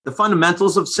the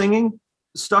fundamentals of singing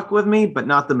stuck with me, but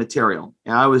not the material.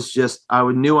 And I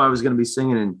knew I was going to be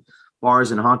singing in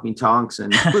bars and honky tonks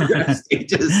and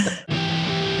stages.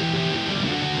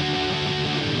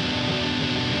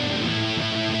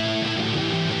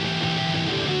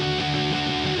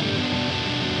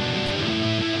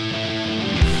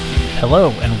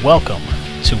 Hello and welcome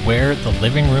to Where the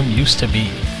Living Room Used to Be,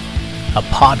 a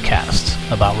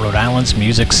podcast about Rhode Island's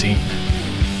music scene.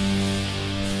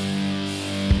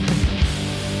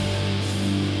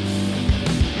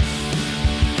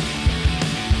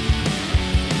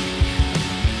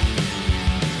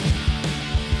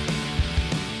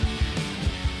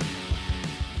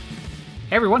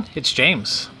 Hey everyone, it's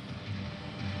James.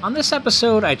 On this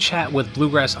episode, I chat with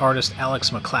bluegrass artist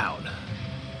Alex McLeod.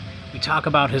 We talk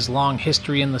about his long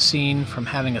history in the scene, from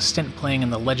having a stint playing in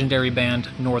the legendary band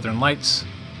Northern Lights,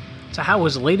 to how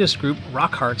his latest group,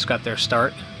 Rock Hearts, got their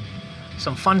start,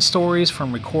 some fun stories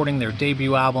from recording their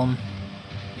debut album,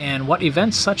 and what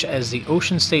events such as the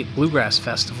Ocean State Bluegrass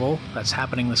Festival, that's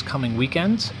happening this coming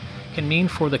weekend, can mean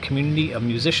for the community of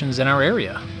musicians in our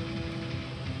area.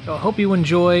 So I hope you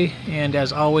enjoy, and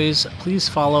as always, please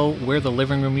follow Where the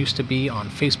Living Room Used to Be on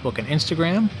Facebook and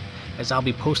Instagram, as I'll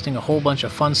be posting a whole bunch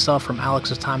of fun stuff from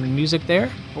Alex's time in music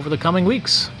there over the coming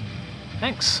weeks.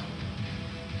 Thanks.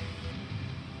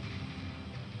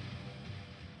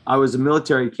 I was a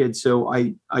military kid, so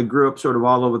I grew up sort of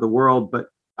all over the world, but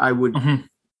I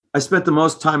spent the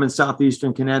most time in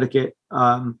southeastern Connecticut,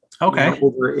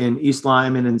 over in East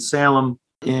Lyme and in Salem.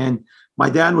 And my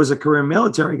dad was a career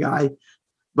military guy,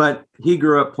 but he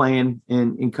grew up playing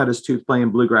and cut his tooth playing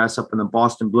bluegrass up in the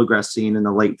Boston bluegrass scene in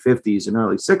the late 50s and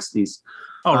early 60s.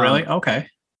 Oh, really? Okay.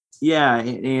 Yeah.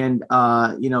 And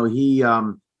he,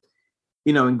 and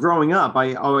growing up,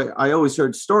 I always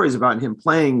heard stories about him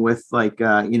playing with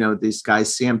these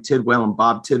guys, Sam Tidwell and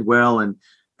Bob Tidwell, and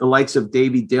the likes of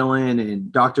Davy Dillon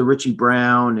and Dr. Richie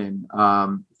Brown and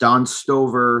Don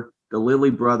Stover, the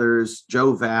Lilly Brothers,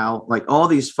 Joe Val, like all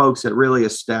these folks that really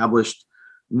established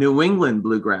New England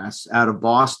bluegrass out of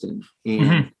Boston.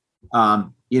 And,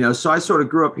 so I sort of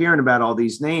grew up hearing about all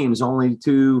these names, only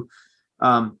to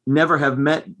never have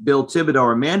met Bill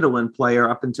Thibodeau, a mandolin player,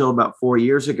 up until about 4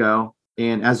 years ago.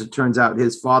 And as it turns out,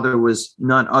 his father was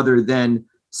none other than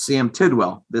Sam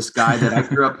Tidwell, this guy that I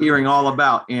grew up hearing all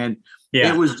about. And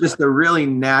it was just a really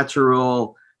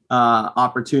natural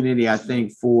opportunity, I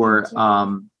think, for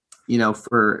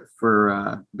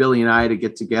Billy and I to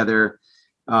get together.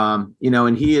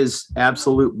 And he is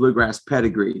absolute bluegrass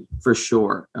pedigree for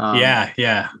sure. And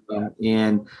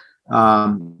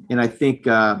I think,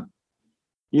 so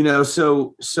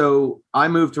I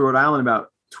moved to Rhode Island about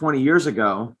 20 years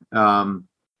ago,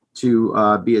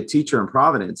 to be a teacher in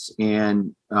Providence.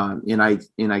 And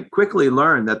I quickly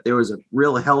learned that there was a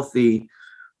real healthy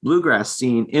bluegrass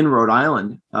scene in Rhode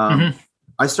Island.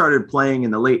 I started playing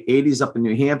in the late 80s up in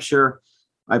New Hampshire.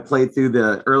 I played through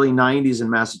the early 90s in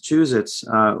Massachusetts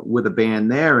with a band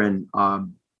there. And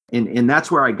that's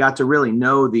where I got to really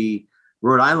know the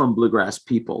Rhode Island bluegrass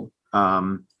people.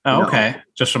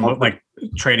 Just from like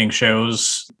trading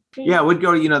shows. Yeah, we'd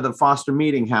go to, the Foster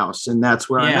Meeting House. And that's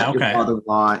where I met your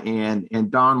father-in-law and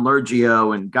Don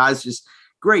Lurgio and guys, just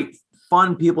great,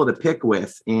 fun people to pick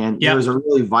with. And it was a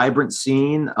really vibrant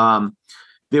scene.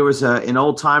 There was an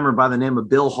old timer by the name of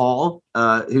Bill Hall,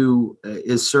 who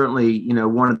is certainly,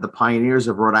 one of the pioneers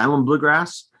of Rhode Island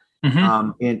bluegrass,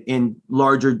 and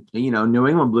larger, New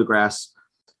England bluegrass.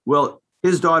 Well,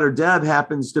 his daughter Deb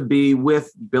happens to be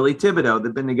with Billy Thibodeau.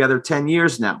 They've been together 10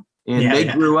 years now, and they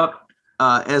grew up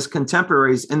as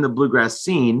contemporaries in the bluegrass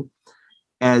scene,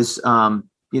 as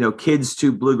kids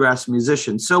to bluegrass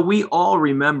musicians. So we all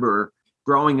remember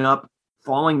growing up,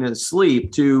 falling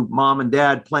asleep to mom and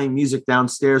dad playing music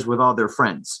downstairs with all their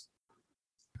friends.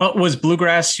 But was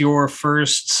bluegrass your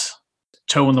first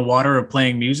toe in the water of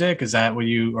playing music? Is that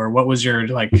what was your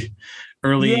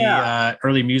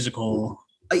early musical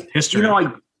history?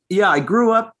 I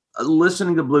grew up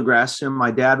listening to bluegrass, and my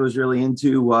dad was really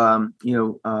into,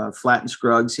 Flatt and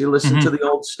Scruggs. He listened to the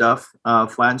old stuff,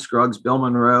 Flatt and Scruggs, Bill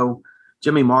Monroe,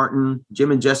 Jimmy Martin,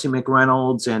 Jim and Jesse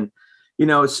McReynolds. And,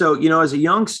 as a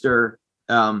youngster,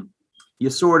 you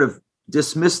sort of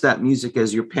dismiss that music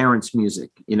as your parents'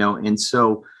 music, and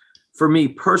so for me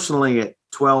personally at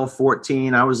 12,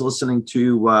 14, I was listening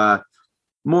to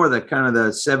more the kind of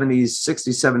the 70s, 60s,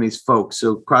 70s folks.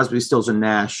 So Crosby, Stills and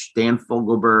Nash, Dan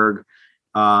Fogelberg,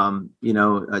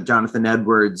 Jonathan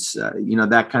Edwards,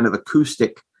 that kind of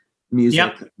acoustic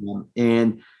music.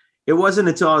 And it wasn't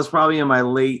until I was probably in my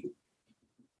late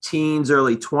teens,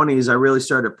 early 20s, I really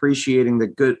started appreciating the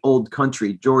good old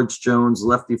country, George Jones,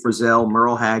 Lefty Frizzell,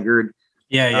 Merle Haggard,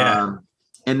 Yeah, yeah.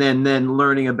 And then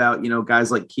learning about,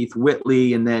 guys like Keith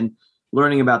Whitley, and then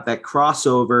learning about that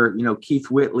crossover, Keith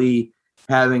Whitley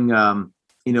having,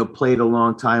 played a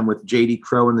long time with J.D.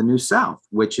 Crowe in the New South,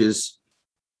 which is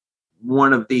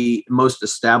one of the most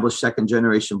established second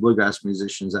generation bluegrass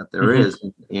musicians that there is.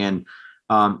 And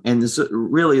there's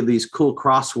really these cool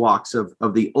crosswalks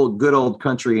of the good old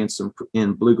country and some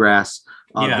in bluegrass.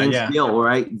 Gill,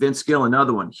 right? Vince Gill,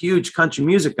 another one, huge country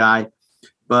music guy,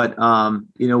 but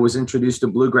was introduced to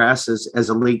bluegrass as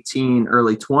a late teen,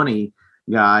 early 20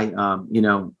 guy,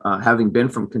 having been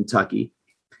from Kentucky.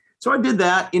 So I did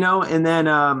that, and then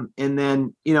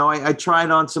I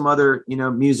tried on some other,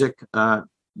 music,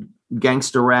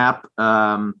 gangster rap,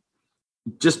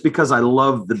 just because I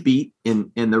love the beat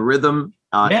and the rhythm,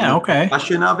 okay,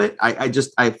 percussion of it.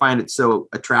 I find it so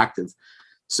attractive.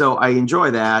 So I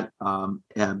enjoy that.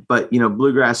 But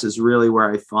bluegrass is really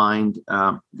where I find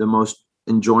the most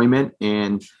enjoyment.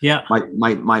 And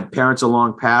my parents are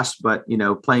long past, but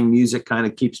playing music kind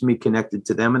of keeps me connected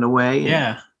to them in a way.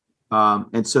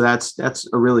 And so that's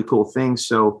a really cool thing.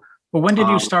 So, well, when did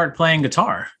you start playing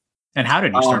guitar, and how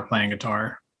did you start playing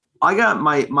guitar? I got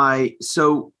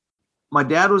so my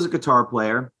dad was a guitar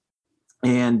player,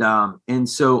 and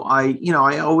so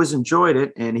I always enjoyed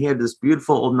it. And he had this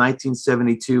beautiful old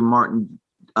 1972 Martin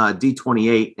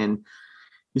D28, and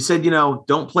he said,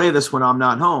 don't play this when I'm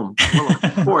not home. Well,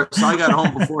 of course, I got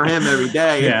home before him every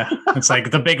day. Yeah, it's like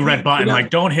the big red button. Like,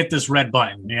 don't hit this red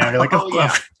button. You're like,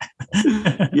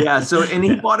 yeah. So, and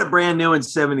he bought it brand new in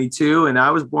 72, and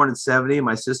I was born in 70.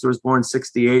 My sister was born in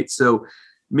 68. So,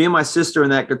 me and my sister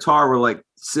and that guitar were like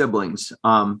siblings.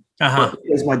 But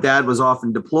because my dad was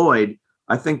often deployed,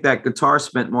 I think that guitar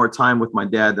spent more time with my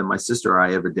dad than my sister or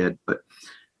I ever did. But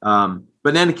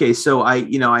in any case, so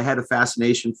I had a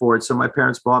fascination for it. So my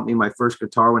parents bought me my first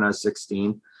guitar when I was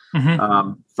 16,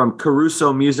 from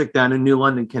Caruso Music down in New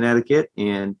London, Connecticut.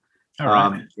 And,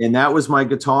 and that was my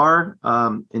guitar,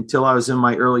 until I was in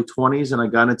my early 20s, and I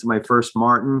got into my first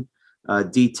Martin,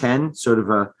 D10, sort of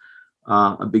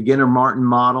a beginner Martin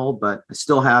model, but I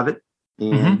still have it.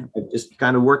 And I just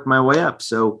kind of worked my way up.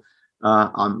 So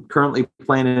I'm currently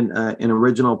playing an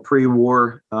original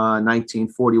pre-war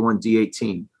 1941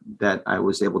 D18 that I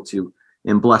was able to,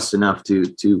 and blessed enough to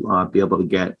be able to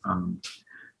get.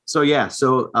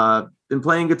 So been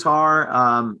playing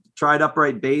guitar, tried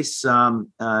upright bass,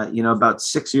 about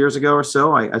 6 years ago or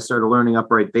so. I started learning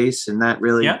upright bass, and that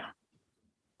really,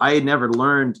 I had never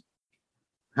learned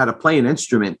how to play an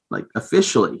instrument like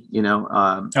officially,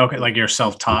 okay, like you're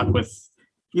self-taught with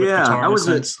guitar,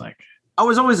 I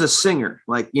was always a singer.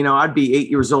 Like, I'd be 8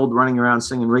 years old running around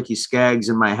singing Ricky Skaggs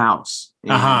in my house.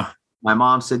 And my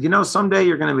mom said, someday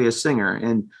you're going to be a singer.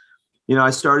 And, I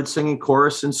started singing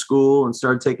chorus in school and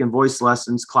started taking voice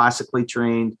lessons, classically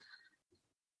trained.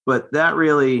 But that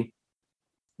really,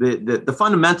 the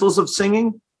fundamentals of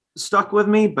singing stuck with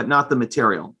me, but not the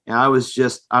material. And I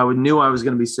knew I was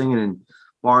going to be singing in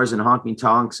bars and honky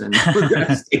tonks and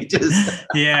stages.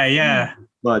 Yeah.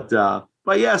 But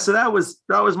yeah, so that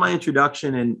was my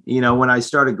introduction. And, when I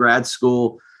started grad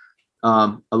school,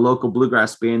 a local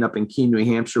bluegrass band up in Keene, New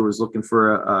Hampshire was looking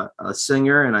for a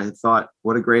singer. And I thought,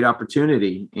 what a great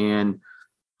opportunity. And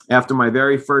after my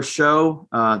very first show,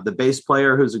 the bass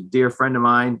player, who's a dear friend of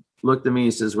mine, looked at me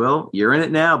and says, well, you're in it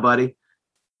now, buddy.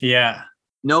 Yeah.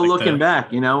 No, like looking back,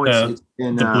 it's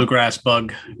been, the bluegrass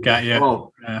bug got you.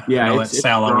 Oh, yeah.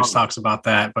 Sal always talks about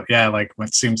that, but yeah, like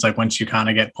it seems like once you kind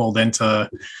of get pulled into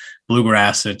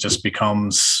bluegrass, it just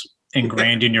becomes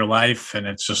ingrained in your life, and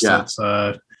it's just it's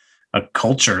a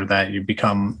culture that you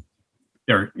become,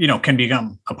 or can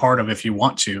become a part of if you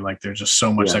want to. Like there's just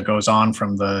so much that goes on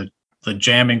from the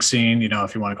jamming scene.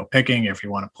 If you want to go picking, if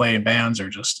you want to play in bands, or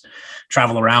just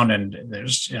travel around, and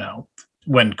there's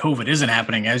when COVID isn't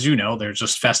happening, as there's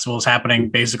just festivals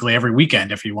happening basically every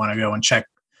weekend if you want to go and check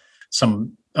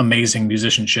some amazing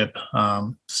musicianship.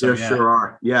 Sure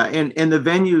are. Yeah. And the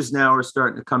venues now are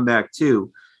starting to come back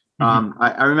too.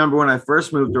 I remember when I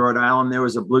first moved to Rhode Island, there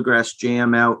was a bluegrass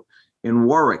jam out in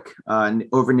Warwick,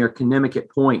 over near Connecticut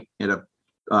Point, at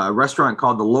a restaurant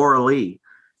called the Laura Lee.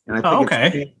 And I think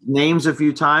it's changed names a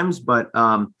few times, but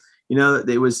I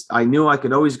knew I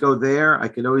could always go there. I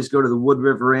could always go to the Wood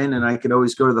River Inn, and I could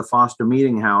always go to the Foster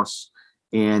Meeting House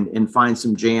and find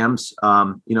some jams.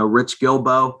 Rich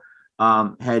Gilbo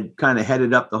had kind of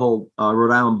headed up the whole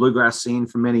Rhode Island bluegrass scene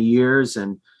for many years.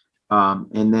 And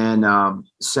then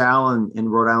Sal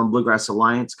and Rhode Island Bluegrass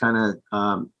Alliance kind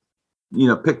of,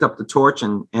 picked up the torch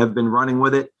and have been running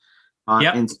with it.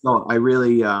 And so I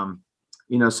really,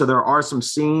 so there are some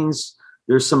scenes.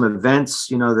 there's some events,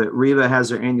 that Reba has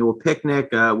their annual picnic,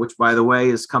 which, by the way,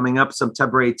 is coming up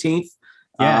September 18th.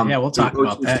 We'll talk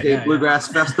about that. State Bluegrass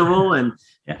Festival, and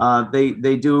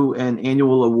they do an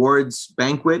annual awards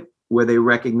banquet where they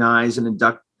recognize and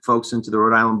induct folks into the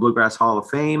Rhode Island Bluegrass Hall of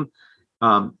Fame.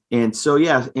 And so,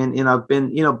 and I've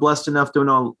been, blessed enough to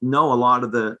know a lot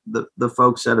of the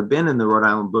folks that have been in the Rhode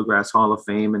Island Bluegrass Hall of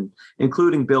Fame, and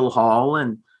including Bill Hall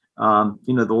and,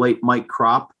 the late Mike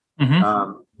Kropp,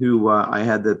 who I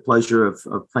had the pleasure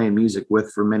of playing music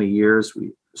with for many years.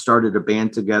 We started a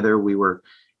band together. We were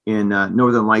in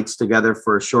Northern Lights together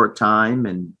for a short time.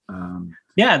 And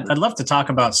I'd love to talk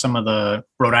about some of the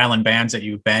Rhode Island bands that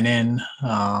you've been in.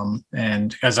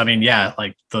 And because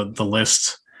like the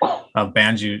list of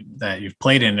bands that you've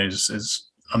played in is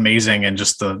amazing, and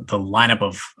just the lineup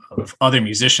of other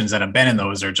musicians that have been in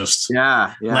those are just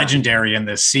legendary in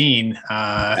this scene.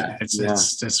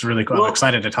 It's really cool. I'm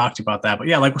excited to talk to you about that.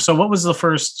 But so what was the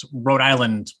first Rhode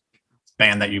Island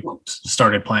band that you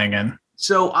started playing in?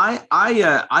 So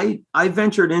I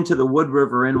ventured into the Wood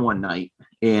River Inn one night,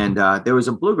 and there was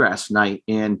a bluegrass night,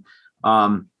 and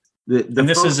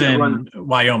this is in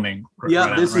Wyoming.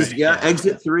 This is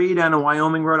Exit 3 down in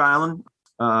Wyoming, Rhode Island.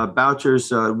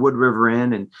 Boucher's Wood River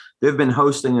Inn, and they've been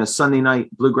hosting a Sunday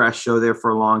night bluegrass show there for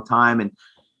a long time. And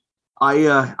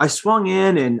I swung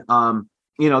in and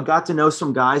got to know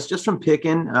some guys just from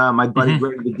picking. My buddy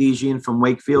Greg Vadigian from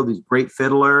Wakefield, he's a great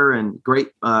fiddler and great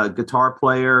guitar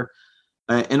player.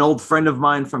 An old friend of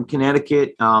mine from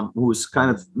Connecticut, who was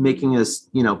kind of making us,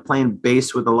 playing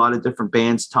bass with a lot of different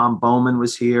bands. Tom Bowman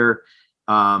was here.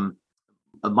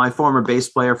 My former bass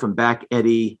player from Back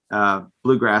Eddie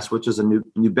Bluegrass, which is a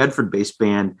New Bedford-based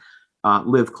band,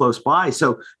 lived close by.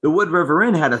 So the Wood River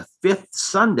Inn had a fifth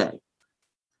Sunday,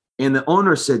 and the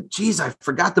owner said, "Geez, I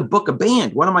forgot to book a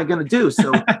band. What am I going to do?"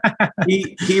 So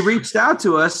he reached out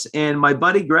to us, and my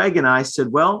buddy Greg and I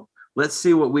said, "Well, let's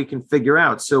see what we can figure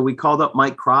out." So we called up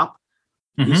Mike Kropp.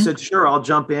 He said, "Sure, I'll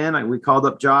jump in." We called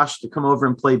up Josh to come over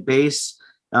and play bass.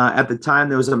 At the time,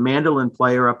 there was a mandolin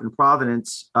player up in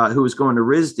Providence who was going to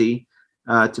RISD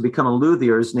to become a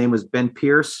luthier. His name was Ben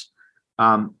Pierce.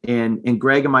 And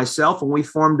Greg and myself, and we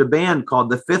formed a band called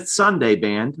the Fifth Sunday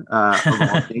Band. Of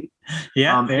all things.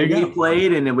 There you go. He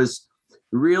played, and it was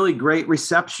really great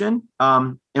reception.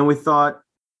 And we thought,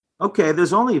 okay,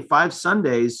 there's only 5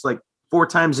 Sundays, like 4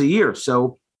 times a year.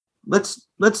 So let's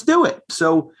do it.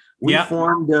 So we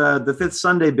formed the Fifth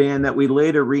Sunday Band that we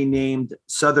later renamed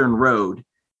Southern Road.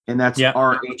 And that's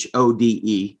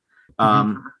RHODE.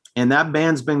 And that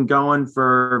band's been going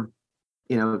for,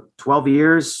 12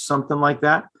 years, something like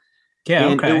that. Yeah.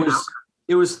 And okay.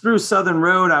 It was through Southern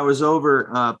Road. I was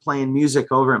over playing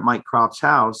music over at Mike Kropp's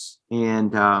house.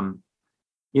 And,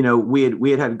 we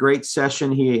had a great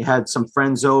session. He had some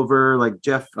friends over, like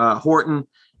Jeff Horton.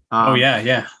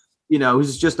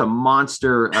 He's just a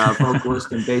monster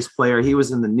vocalist and bass player. He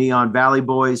was in the Neon Valley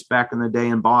Boys back in the day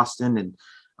in Boston, and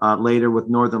later with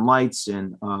Northern Lights.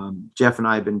 And Jeff and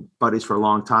I have been buddies for a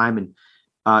long time.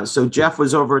 And so Jeff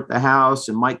was over at the house,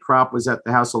 and Mike Kropp was at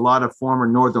the house, a lot of former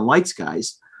Northern Lights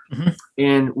guys.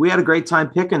 And we had a great time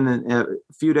picking. And a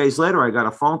few days later, I got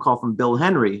a phone call from Bill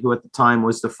Henry, who at the time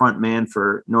was the front man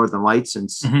for Northern Lights. And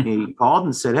he called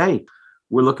and said, "Hey,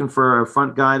 we're looking for a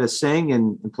front guy to sing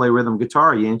and play rhythm guitar.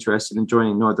 Are you interested in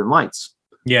joining Northern Lights?"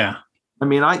 Yeah. I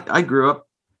mean, I grew up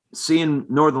seeing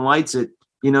Northern Lights at,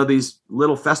 these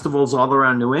little festivals all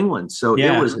around New England. So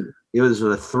it was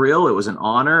a thrill. It was an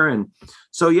honor. And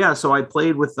so I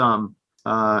played with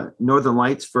Northern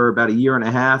Lights for about a year and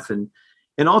a half. And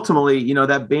ultimately,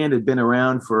 that band had been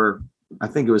around for, I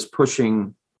think it was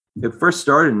it first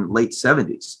started in the late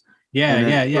 70s.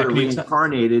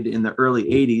 Reincarnated in the early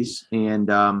 80s.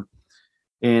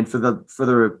 And for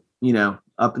the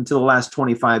up until the last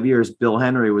 25 years, Bill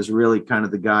Henry was really kind of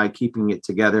the guy keeping it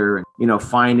together and,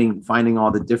 finding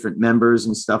all the different members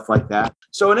and stuff like that.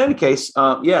 So in any case,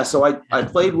 so I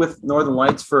played with Northern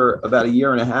Lights for about a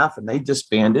year and a half, and they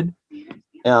disbanded.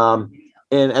 And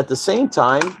at the same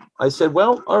time, I said,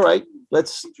 well, all right,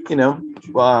 let's,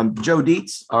 Joe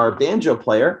Dietz, our banjo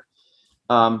player.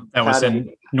 That was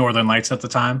in Northern Lights at the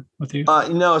time with you?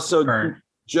 No. So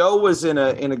Joe was in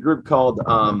a group called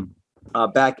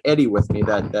Back Eddie with me.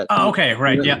 That okay,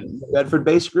 right, yeah. Bedford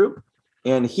bass group,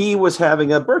 and he was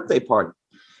having a birthday party.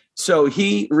 So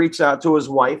he reached out to his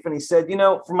wife and he said,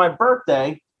 for my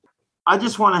birthday, I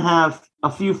just want to have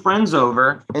a few friends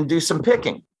over and do some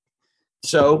picking.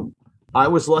 So I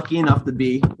was lucky enough to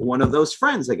be one of those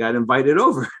friends that got invited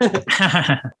over.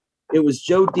 It was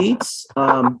Joe Dietz.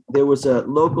 There was a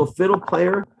local fiddle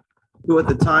player who at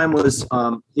the time was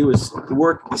he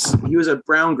was a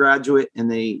Brown graduate,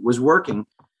 and they was working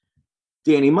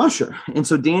Danny Musher. And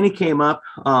so Danny came up.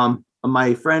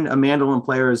 My friend, a mandolin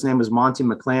player, his name was Monty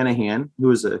McClanahan, who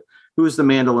was the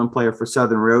mandolin player for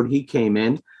Southern Road. He came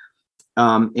in,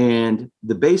 and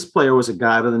the bass player was a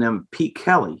guy by the name of Pete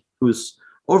Kelly, who's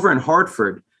over in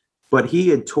Hartford, but he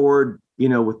had toured,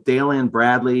 with Dale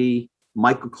Bradley,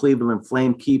 Michael Cleveland,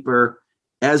 Flamekeeper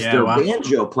as their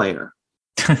banjo player.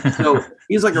 So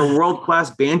he's like a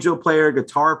world-class banjo player,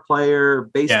 guitar player,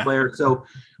 bass player. So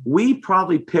we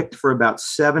probably picked for about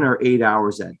 7 or 8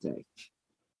 hours that day.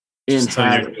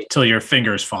 Until your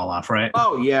fingers fall off, right?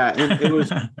 Oh yeah. And it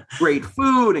was great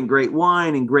food and great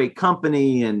wine and great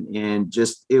company. And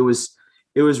just, it was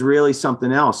really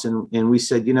something else. And we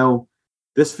said,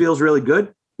 this feels really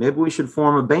good. Maybe we should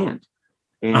form a band.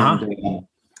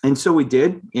 And so we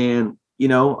did. And,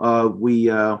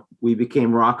 we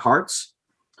became Rock Hearts.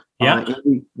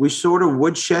 And we sort of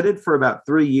woodshedded for about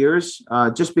 3 years,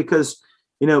 just because,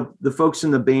 the folks in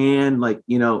the band,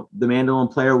 the mandolin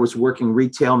player was working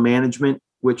retail management,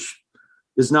 which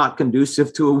is not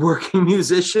conducive to a working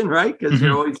musician, right? Because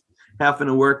you're always having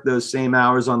to work those same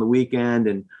hours on the weekend.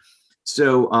 And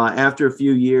so after a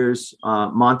few years,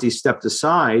 Monty stepped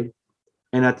aside.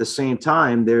 And at the same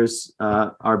time, there's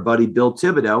our buddy Bill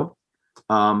Thibodeau,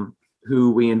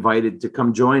 who we invited to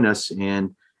come join us.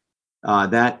 And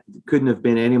that couldn't have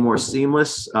been any more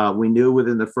seamless. We knew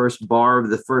within the first bar of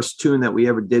the first tune that we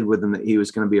ever did with him that he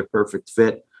was going to be a perfect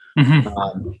fit.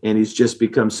 And he's just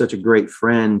become such a great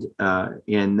friend.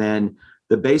 And then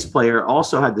the bass player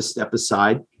also had to step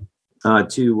aside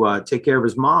to take care of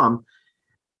his mom.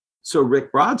 So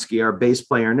Rick Brodsky, our bass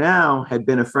player now, had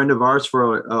been a friend of ours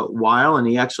for a while, and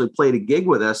he actually played a gig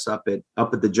with us up at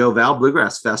the Joe Val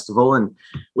Bluegrass Festival, and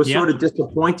was sort of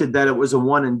disappointed that it was a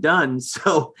one and done.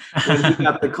 So when he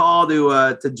got the call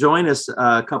to join us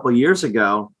a couple of years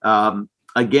ago,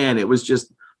 again, it was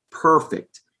just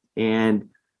perfect. And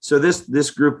so this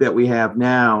group that we have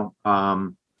now,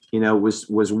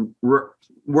 was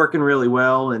working really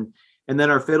well, and then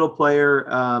our fiddle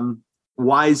player,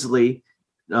 Wisely.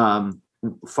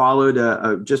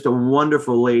 Followed just a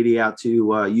wonderful lady out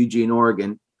to Eugene,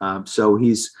 Oregon. So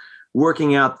he's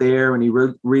working out there, and he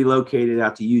relocated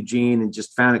out to Eugene, and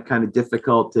just found it kind of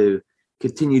difficult to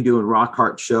continue doing Rock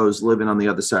Heart shows living on the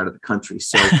other side of the country.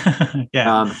 So,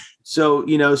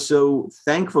 so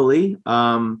thankfully,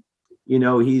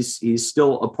 he's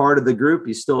still a part of the group.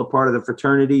 He's still a part of the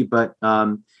fraternity, but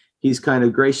he's kind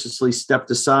of graciously stepped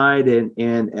aside,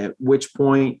 and at which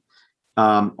point,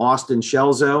 Austin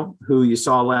Shelzo, who you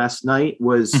saw last night,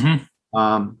 was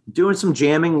doing some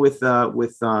jamming with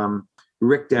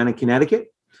Rick down in Connecticut.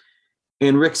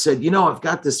 And Rick said, I've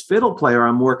got this fiddle player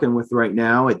I'm working with right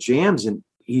now at jams, and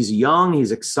he's young,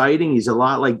 he's exciting. He's a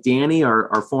lot like Danny,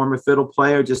 our former fiddle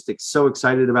player, just so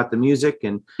excited about the music.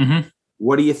 And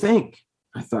what do you think?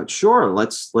 I thought, sure,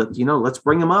 let's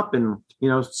bring him up and,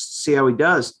 see how he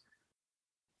does.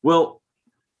 Well,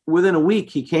 within a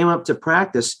week, he came up to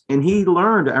practice, and he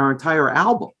learned our entire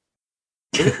album.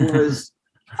 It was,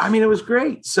 it was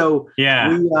great. So we,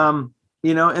 and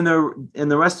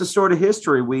the rest is sort of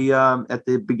history. We, at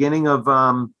the beginning of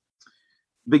June,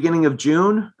 beginning of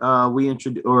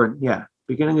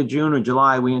June or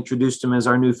July, we introduced him as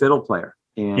our new fiddle player.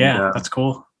 And that's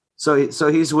cool.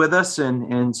 So he's with us,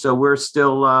 and so we're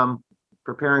still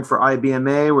preparing for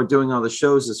IBMA. We're doing all the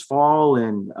shows this fall,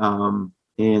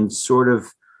 and sort of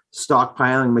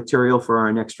stockpiling material for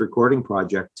our next recording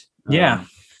project. And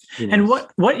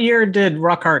what year did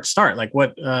Rock Heart start?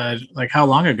 How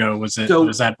long ago was it?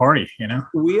 Was that party?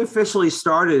 We officially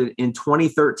started in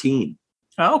 2013.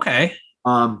 Oh, okay.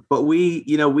 But we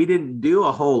didn't do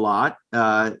a whole lot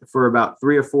for about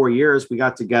 3 or 4 years. We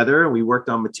got together and we worked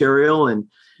on material, and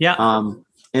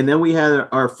then we had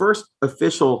our first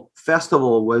official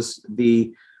festival was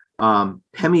the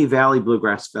Pemi Valley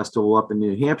Bluegrass Festival up in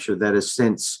New Hampshire that has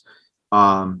since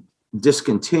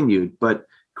discontinued. But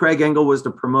Craig Engel was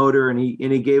the promoter, and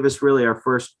he gave us really our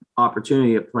first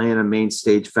opportunity at playing a main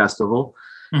stage festival,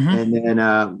 and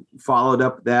then followed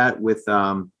up that with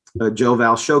a Joe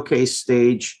Val showcase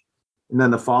stage. And then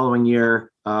the following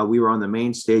year, we were on the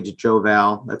main stage at Joe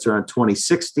Val. That's around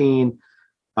 2016,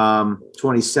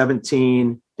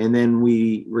 2017. And then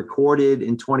we recorded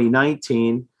in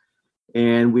 2019,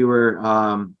 and we were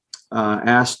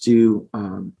asked to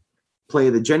play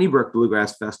the Jenny Brook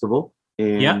Bluegrass Festival.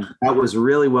 And that was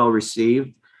really well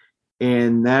received.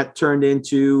 And that turned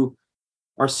into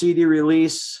our CD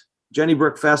release, Jenny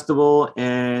Brook Festival,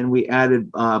 and we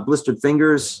added Blistered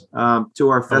Fingers to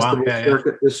our festival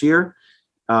circuit this year.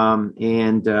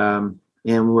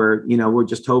 we're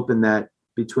just hoping that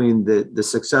between the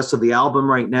success of the album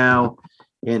right now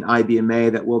and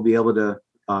IBMA, that we'll be able to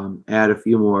add a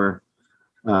few more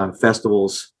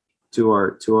festivals to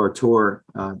our tour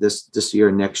this year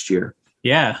and next year.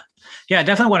 Yeah. I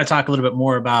definitely want to talk a little bit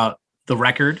more about the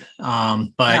record.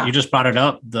 But you just brought it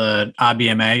up, the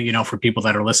IBMA, for people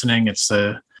that are listening, it's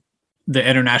the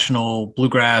International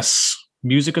Bluegrass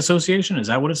Music Association. Is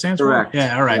that what it stands Correct. for?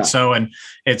 Yeah. All right. Yeah. So, and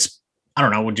it's, I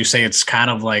don't know, would you say it's kind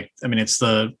of like, it's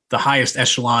the highest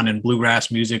echelon in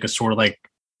bluegrass music. Is sort of like,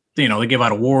 they give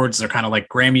out awards. They're kind of like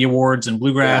Grammy Awards in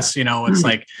bluegrass. Yeah. It's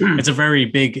like, it's a very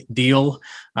big deal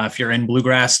if you're in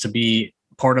bluegrass to be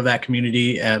part of that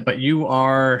community. But you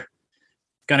are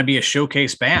going to be a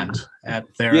showcase band at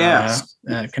their, yes.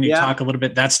 Can you talk a little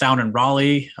bit, that's down in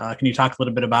Raleigh. Can you talk a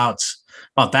little bit about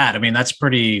that? That's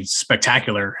pretty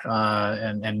spectacular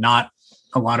and not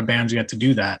a lot of bands get to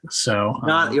do that. So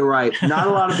you're right. Not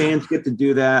a lot of bands get to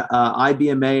do that.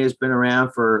 IBMA has been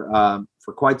around for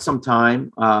quite some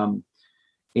time.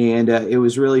 And it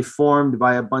was really formed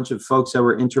by a bunch of folks that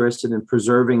were interested in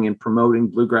preserving and promoting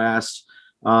bluegrass.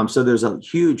 So there's a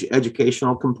huge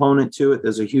educational component to it.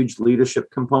 There's a huge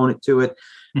leadership component to it.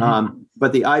 Mm-hmm.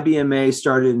 But the IBMA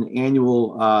started an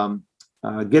annual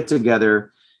get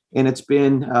together, and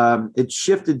it's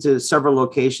shifted to several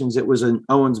locations. It was in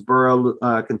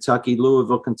Owensboro, Kentucky,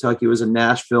 Louisville, Kentucky. It was in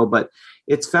Nashville, but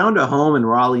it's found a home in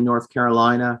Raleigh, North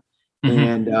Carolina.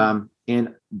 Mm-hmm.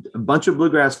 And a bunch of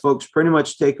bluegrass folks pretty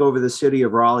much take over the city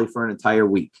of Raleigh for an entire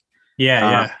week.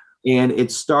 Yeah. And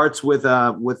it starts with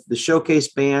the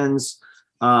showcase bands.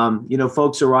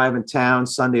 Folks arrive in town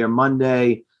Sunday or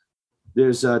Monday.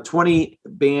 There's 20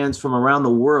 bands from around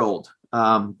the world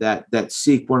that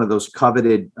seek one of those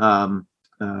coveted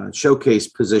showcase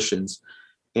positions.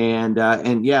 And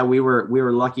we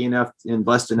were lucky enough and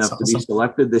blessed enough to be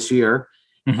selected this year.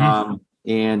 Mm-hmm.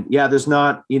 There's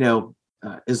not,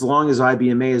 as long as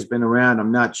IBMA has been around,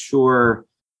 I'm not sure.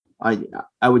 I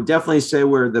would definitely say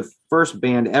we're the first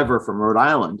band ever from Rhode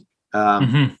Island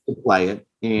to play it,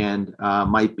 and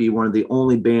might be one of the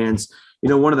only bands.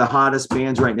 One of the hottest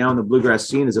bands right now in the bluegrass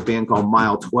scene is a band called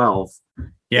Mile 12.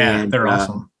 Yeah, they're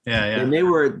awesome. Yeah. And they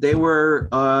were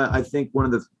I think one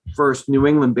of the first New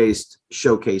England-based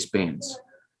showcase bands.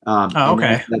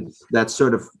 Okay. That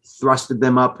sort of thrusted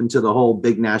them up into the whole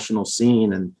big national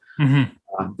scene, and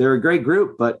they're a great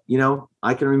group. But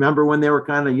I can remember when they were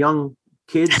kind of young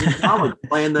kids in college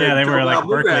playing the they were like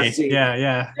Berkeley. Scene.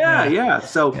 Yeah.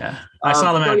 So I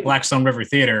saw them at Blackstone River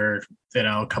Theater,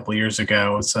 a couple of years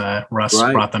ago. It was Russ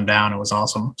brought them down. It was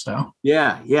awesome. So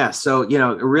So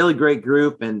a really great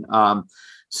group, and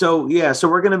so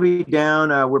we're going to be down.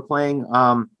 We're playing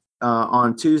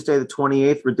on Tuesday the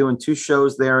 28th. We're doing 2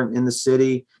 shows there in the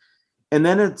city, and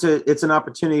then it's an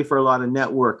opportunity for a lot of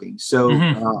networking. So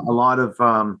a lot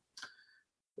of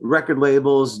record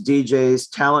labels, DJs,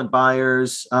 talent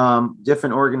buyers,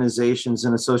 different organizations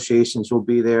and associations will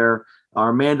be there.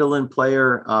 Our mandolin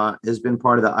player has been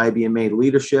part of the IBMA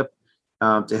leadership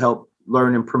to help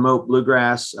learn and promote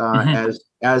bluegrass,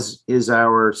 as is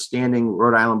our standing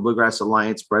Rhode Island Bluegrass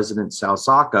Alliance president, Sal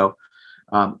Sacco,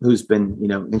 who's been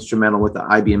instrumental with the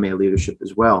IBMA leadership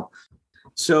as well.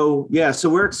 So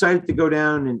we're excited to go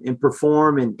down and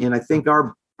perform, and I think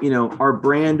our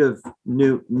brand of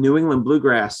New England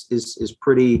bluegrass is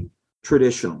pretty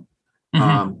traditional.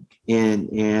 And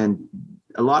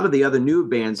a lot of the other new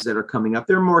bands that are coming up,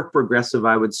 they're more progressive,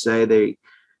 I would say. They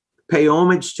pay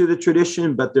homage to the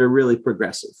tradition, but they're really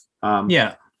progressive.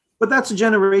 But that's a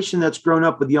generation that's grown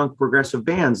up with young progressive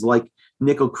bands like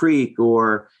Nickel Creek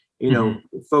or,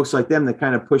 folks like them that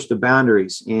kind of push the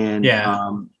boundaries and,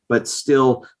 but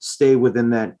still stay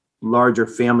within that larger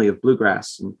family of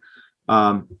bluegrass.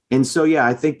 And so,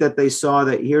 I think that they saw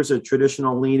that here's a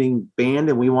traditional leaning band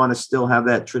and we want to still have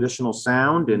that traditional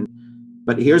sound.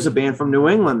 But here's a band from New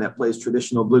England that plays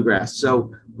traditional bluegrass.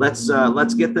 So let's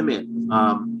get them in.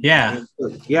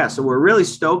 So we're really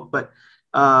stoked. But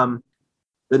the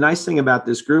nice thing about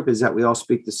this group is that we all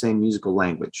speak the same musical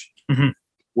language.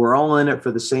 We're all in it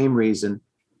for the same reason.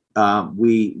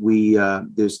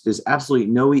 There's absolutely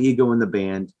no ego in the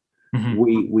band.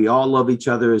 We all love each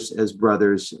other as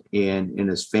brothers and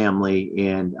as family,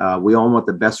 and we all want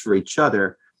the best for each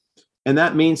other. And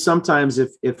that means sometimes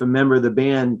if a member of the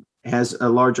band has a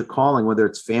larger calling, whether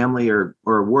it's family or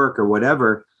work or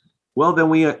whatever, well, then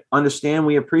we understand,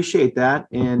 we appreciate that,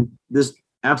 and there's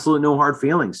absolutely no hard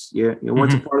feelings.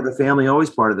 Once a part of the family, always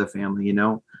part of the family.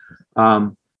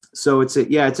 So it's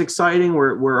exciting.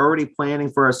 We're already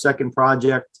planning for our second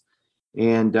project,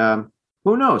 and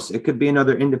who knows? It could be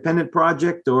another independent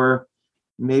project, or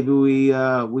maybe we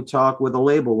talk with a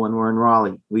label when we're in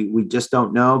Raleigh. We just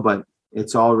don't know, but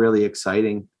it's all really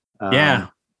exciting. Yeah.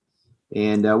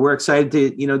 And we're excited to,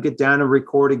 get down and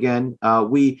record again.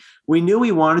 We knew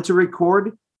we wanted to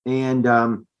record, and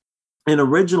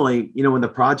originally, when the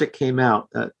project came out,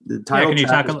 the title. Can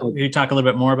you talk a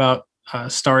little bit more about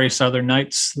Starry Southern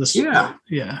Nights?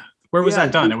 Yeah. Where was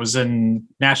that done? It was in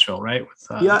Nashville, right?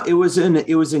 It was in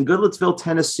Goodlettsville,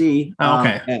 Tennessee.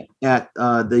 Okay. At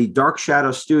the Dark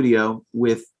Shadow Studio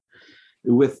with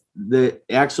the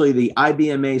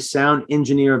IBMA Sound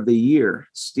Engineer of the Year,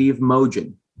 Steve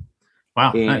Mogen.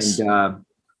 Wow, and, nice.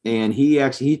 And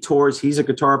he tours. He's a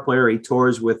guitar player. He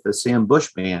tours with the Sam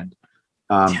Bush Band.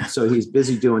 So he's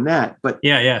busy doing that. But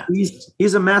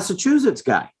he's a Massachusetts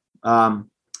guy.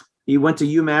 He went to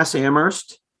UMass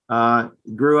Amherst.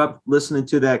 Grew up listening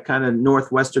to that kind of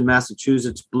Northwestern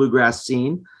Massachusetts bluegrass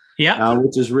scene.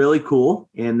 Which is really cool.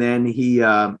 And then he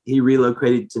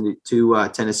relocated to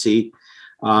Tennessee.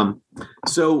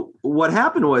 So what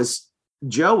happened was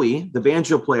Joey, the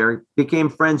banjo player, became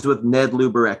friends with Ned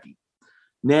Luberecki.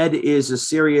 Ned is a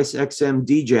Sirius XM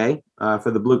DJ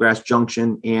for the Bluegrass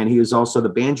Junction, and he is also the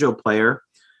banjo player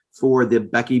for the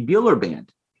Becky Bueller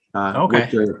Band.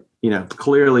 Which are,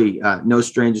 clearly no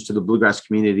strangers to the bluegrass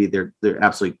community. They're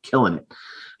absolutely killing it.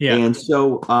 Yeah. And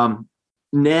so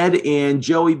Ned and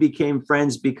Joey became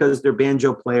friends because they're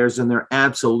banjo players and they're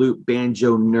absolute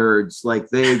banjo nerds. Like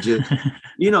they just,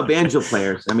 banjo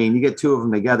players. I mean, you get two of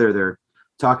them together, they're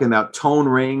talking about tone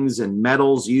rings and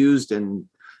metals used and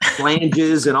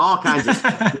flanges and all kinds of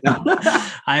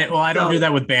stuff. I don't do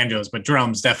that with banjos, but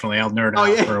drums definitely. I'll nerd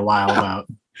out for a while about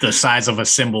the size of a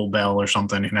cymbal bell or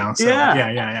something, So,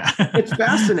 yeah. It's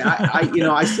fascinating.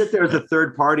 I sit there as a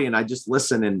third party and I just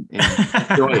listen and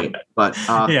enjoy it. But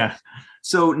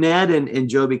so Ned and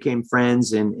Joe became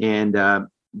friends, and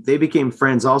they became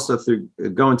friends also through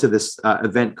going to this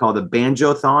event called the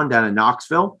Banjo-thon down in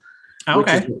Knoxville.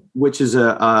 Which is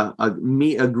a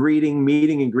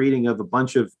meeting and greeting of a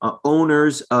bunch of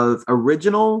owners of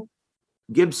original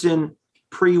Gibson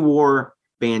pre-war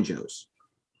banjos.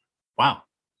 Wow.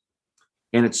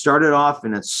 And it started off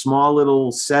in a small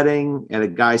little setting at a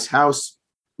guy's house,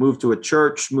 moved to a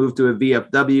church, moved to a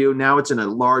VFW. Now it's in a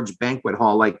large banquet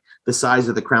hall, like the size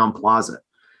of the Crown Plaza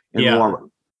in Warwick.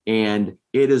 And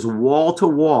it is wall to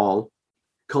wall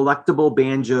collectible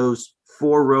banjos,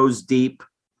 4 rows deep.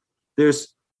 There's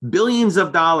billions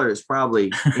of dollars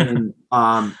probably in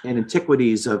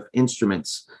antiquities of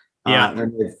instruments.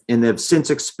 And they've since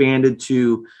expanded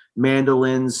to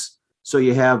mandolins. So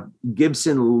you have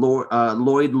Gibson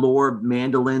Lloyd Lorb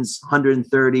mandolins,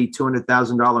 $130,000,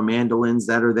 $200,000 mandolins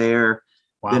that are there.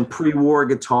 Wow. Then pre-war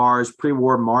guitars,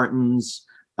 pre-war Martins.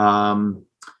 So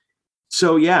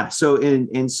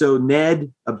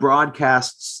Ned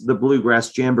broadcasts the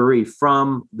Bluegrass Jamboree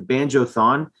from the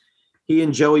Banjo-thon. He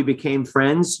and Joey became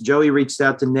friends. Joey reached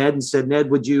out to Ned and said,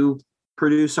 "Ned, would you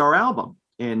produce our album?"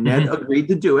 And Ned agreed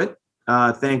to do it,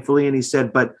 thankfully. And he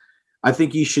said, "But I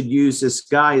think you should use this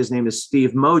guy. His name is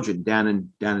Steve Mogen down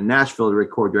in Nashville to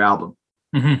record your album."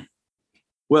 Mm-hmm.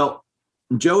 Well,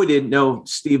 Joey didn't know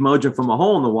Steve Mogen from a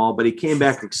hole in the wall, but he came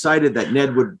back excited that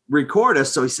Ned would record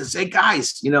us. So he says, "Hey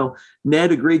guys,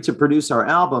 Ned agreed to produce our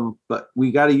album, but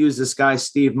we got to use this guy,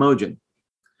 Steve Mogen."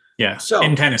 Yeah. So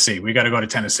in Tennessee, we got to go to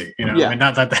Tennessee. I mean,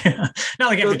 not like you have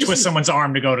to twist someone's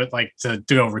arm to go to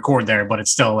go record there, but it's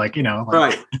still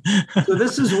right. So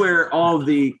this is where all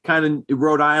the kind of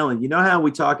Rhode Island. You know how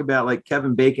we talk about like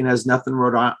Kevin Bacon has nothing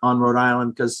on Rhode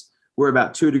Island because we're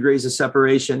about 2 degrees of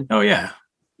separation. Oh yeah.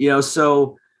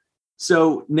 So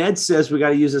Ned says we got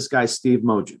to use this guy, Steve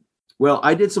Mogen. Well,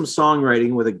 I did some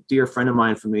songwriting with a dear friend of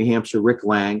mine from New Hampshire, Rick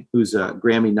Lang, who's a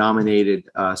Grammy-nominated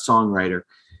songwriter.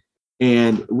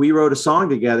 And we wrote a song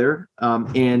together,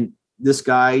 and this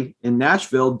guy in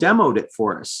Nashville demoed it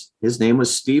for us. His name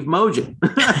was Steve Mogen.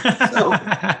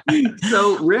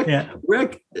 so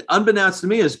Rick, unbeknownst to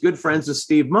me, is good friends with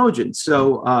Steve Mogen.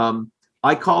 So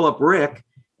I call up Rick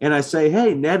and I say,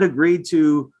 "Hey, Ned agreed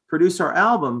to produce our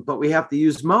album, but we have to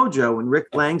use Mojo." And Rick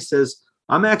Lang says,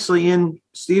 "I'm actually in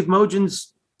Steve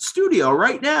Mogen's studio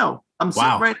right now. I'm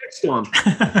sitting right next to him."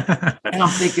 And I'm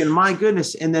thinking, my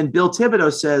goodness. And then Bill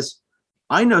Thibodeau says,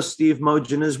 "I know Steve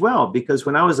Mogen as well, because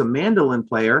when I was a mandolin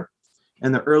player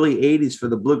in the early 80s for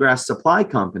the Bluegrass Supply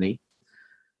Company,"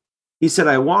 he said,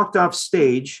 "I walked off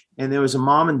stage and there was a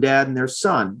mom and dad and their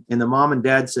son. And the mom and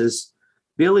dad says,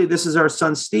 'Billy, this is our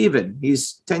son, Steven.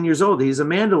 He's 10 years old. He's a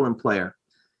mandolin player.'"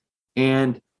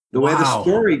 And the way the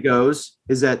story goes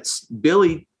is that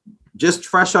Billy, just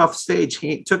fresh off stage,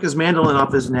 he took his mandolin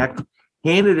off his neck,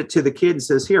 handed it to the kid and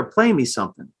says, "Here, play me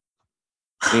something."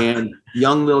 And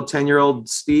young little 10-year-old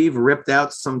Steve ripped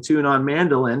out some tune on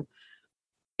mandolin.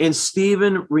 And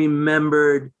Steven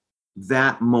remembered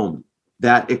that moment,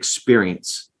 that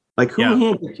experience. Like, who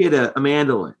hands a kid a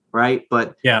mandolin, right?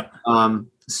 But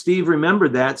Steve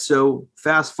remembered that. So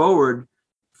fast forward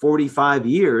 45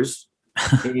 years,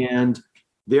 and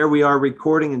there we are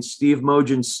recording in Steve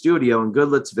Mogen's studio in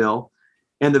Goodlettsville.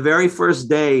 And the very first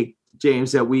day,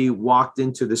 James, that we walked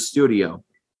into the studio,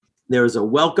 there was a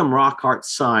Welcome Rockhart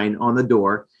sign on the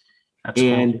door. That's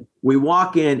cool. We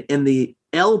walk in, and the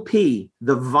LP,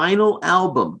 the vinyl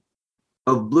album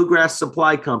of Bluegrass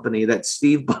Supply Company that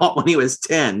Steve bought when he was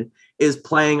 10, is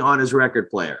playing on his record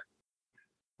player.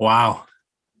 Wow.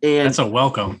 And that's a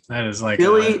welcome. That is like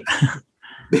Billy.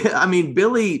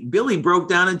 Billy broke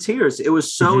down in tears. It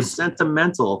was so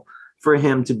sentimental for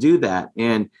him to do that.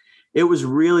 And it was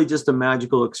really just a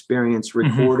magical experience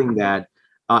recording that.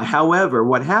 However,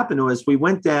 what happened was we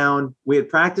went down, we had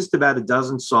practiced about a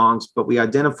dozen songs, but we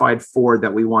identified 4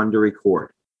 that we wanted to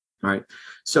record. All right.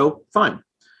 So fine.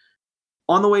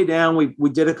 On the way down, we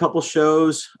did a couple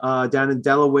shows down in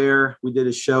Delaware. We did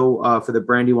a show for the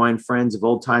Brandywine Friends of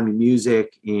Old Timey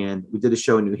Music, and we did a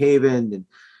show in New Haven. And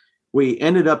we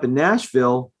ended up in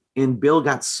Nashville, and Bill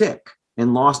got sick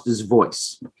and lost his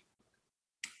voice.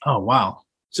 Oh, wow.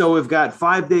 So we've got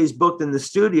 5 days booked in the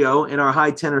studio, and our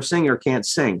high tenor singer can't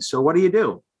sing. So what do you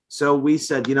do? So we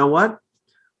said, you know what?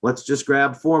 Let's just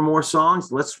grab 4 more songs.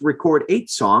 Let's record 8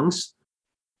 songs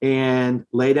and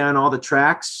lay down all the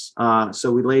tracks.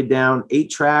 So we laid down 8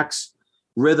 tracks,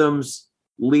 rhythms,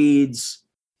 leads,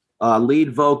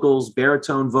 lead vocals,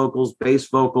 baritone vocals, bass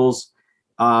vocals.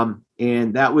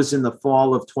 And that was in the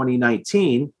fall of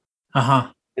 2019.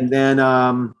 And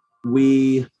then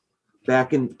we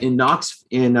back in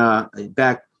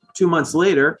back 2 months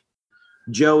later,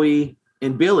 Joey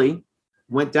and Billy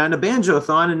went down to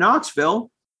Banjothon in Knoxville,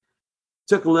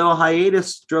 took a little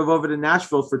hiatus, drove over to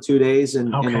Nashville for 2 days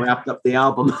and wrapped up the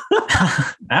album.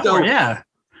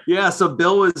 So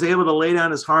Bill was able to lay down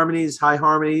his harmonies, high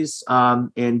harmonies,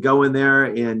 and go in there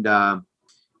and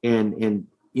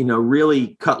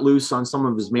really cut loose on some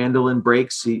of his mandolin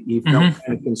breaks. He felt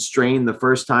kind of constrained the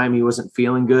first time. He wasn't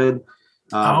feeling good.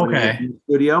 When he was in the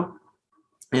studio.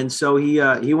 And so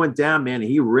he went down, man,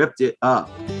 and he ripped it up.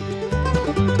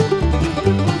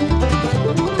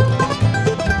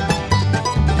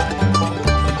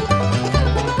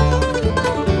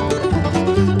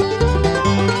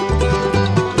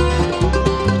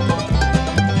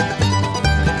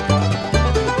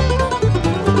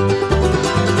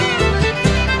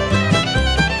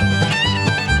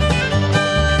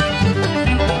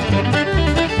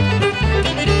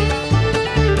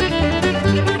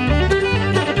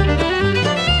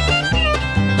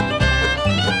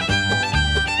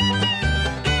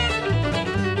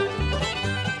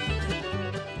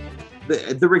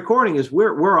 The recording is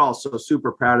we're also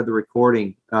super proud of the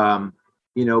recording. Part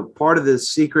of the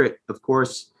secret, of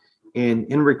course,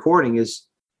 in recording is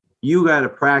you got to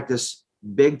practice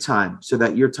big time so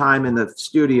that your time in the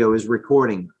studio is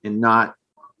recording and not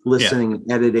listening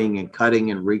and editing and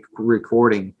cutting and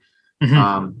recording.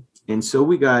 And so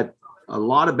we got a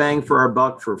lot of bang for our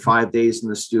buck for 5 days in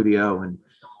the studio, and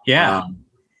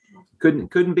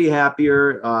couldn't be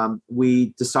happier. We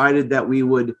decided that we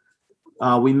would.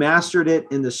 We mastered it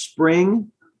in the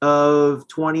spring of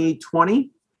 2020,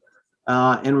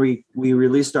 and we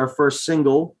released our first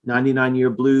single, 99 Year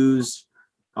Blues,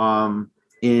 on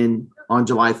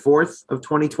July 4th of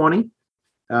 2020.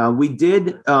 We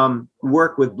did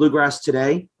work with Bluegrass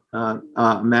Today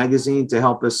magazine to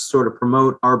help us sort of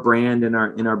promote our brand and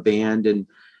our band, and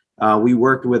we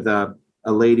worked with a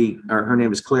lady. Her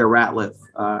name is Claire Ratliff.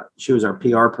 She was our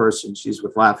PR person. She's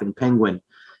with Laughing Penguin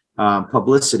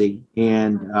Publicity,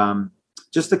 and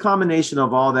just the combination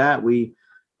of all that,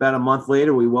 about a month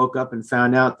later we woke up and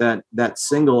found out that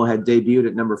single had debuted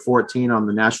at number 14 on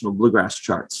the National Bluegrass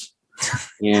charts,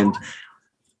 and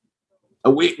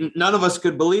none of us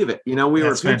could believe it. We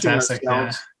were pinching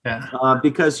ourselves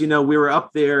because we were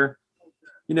up there,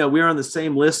 we were on the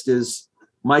same list as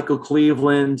Michael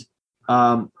Cleveland,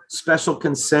 Special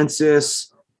Consensus,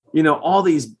 all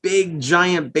these big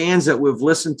giant bands that we've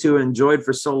listened to and enjoyed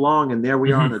for so long. And there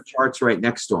we are on the charts right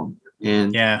next to them.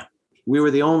 And we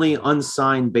were the only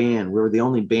unsigned band. We were the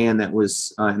only band that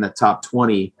was in the top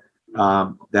 20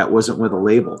 that wasn't with a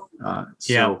label.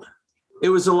 So it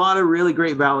was a lot of really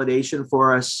great validation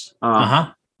for us.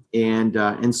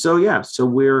 And so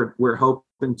we're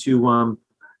hoping to,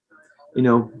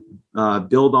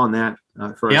 build on that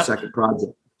for our second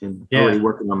project, and already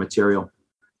working on material.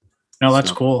 No,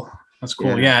 that's cool. That's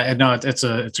cool. Yeah. No, it's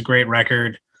a great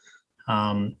record.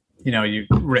 you've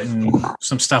written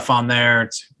some stuff on there.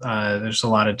 There's a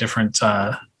lot of different,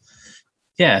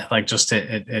 like just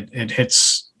it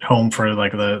hits home for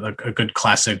like a good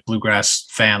classic bluegrass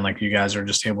fan. Like you guys are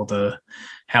just able to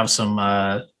have some,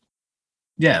 like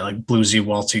bluesy,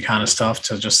 waltzy kind of stuff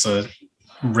to just the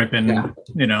ripping,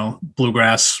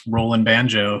 bluegrass rolling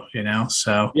banjo,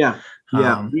 so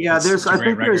I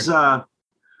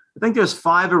think there's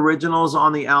 5 originals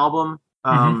on the album.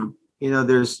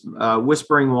 There's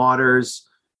Whispering Waters.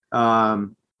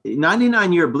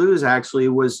 99 Year Blues actually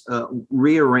was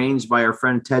rearranged by our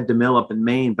friend Ted DeMille up in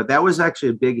Maine, but that was actually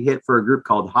a big hit for a group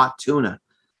called Hot Tuna.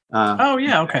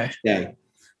 Okay.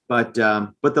 But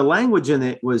the language in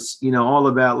it was, all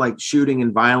about like shooting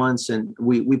and violence. And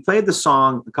we played the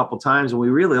song a couple times and we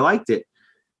really liked it.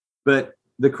 But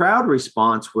the crowd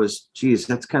response was, geez,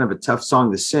 that's kind of a tough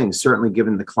song to sing, certainly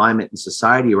given the climate and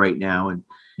society right now. And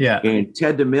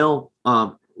Ted DeMille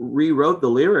rewrote the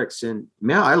lyrics, and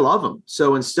man, I love them.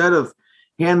 So instead of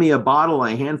hand me a bottle,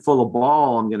 a handful of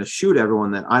ball, I'm going to shoot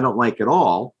everyone that I don't like at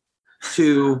all,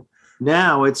 to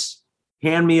now it's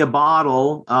hand me a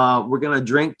bottle. We're going to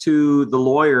drink to the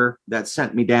lawyer that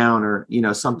sent me down, or,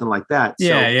 something like that.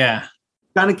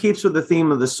 Kind of keeps with the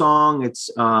theme of the song. It's,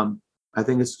 I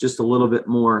think it's just a little bit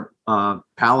more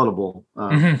palatable,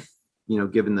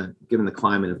 given the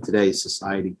climate of today's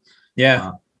society.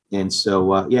 And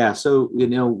so,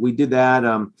 we did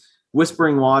that.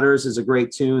 Whispering Waters is a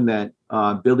great tune that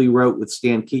Billy wrote with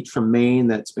Stan Keach from Maine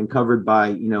that's been covered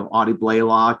by, Audie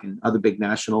Blaylock and other big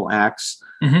national acts,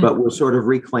 but we're sort of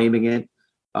reclaiming it.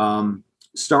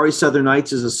 Starry Southern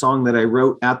Nights is a song that I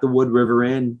wrote at the Wood River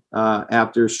Inn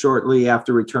shortly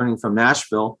after returning from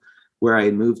Nashville, where I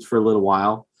had moved for a little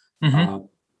while.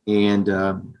 And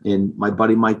my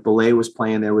buddy Mike Belay was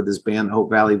playing there with his band, the Hope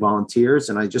Valley Volunteers.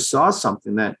 And I just saw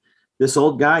something that this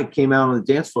old guy came out on the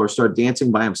dance floor, started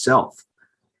dancing by himself.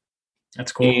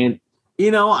 That's cool. And,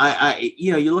 you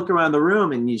look around the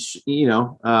room and you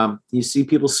see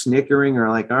people snickering or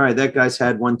like, all right, that guy's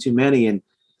had one too many. And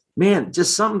man,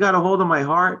 just something got a hold of my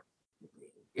heart.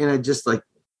 And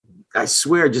I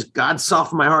swear, just God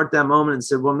softened my heart that moment and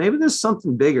said, well, maybe there's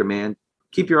something bigger, man.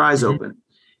 Keep your eyes open.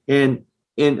 And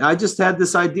I just had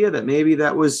this idea that maybe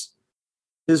that was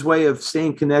his way of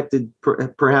staying connected,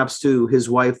 perhaps to his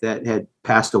wife that had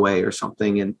passed away or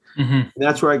something. And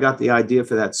that's where I got the idea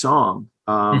for that song.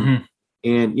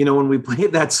 And, when we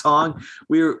played that song,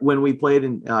 when we played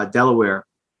in Delaware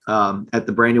at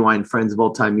the Brandywine Friends of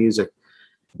Old Time Music,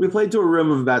 we played to a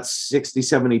room of about 60,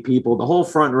 70 people. The whole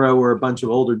front row were a bunch of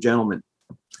older gentlemen.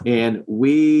 And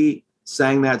we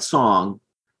sang that song.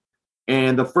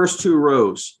 And the first 2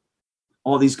 rows,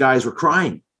 all these guys were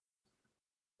crying.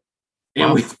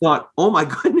 And we thought, oh my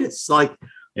goodness,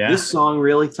 this song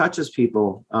really touches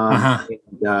people.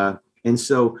 And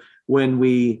so when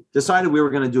we decided we were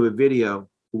going to do a video,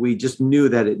 we just knew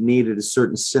that it needed a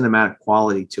certain cinematic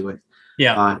quality to it.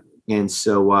 And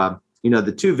so,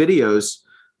 the 2 videos,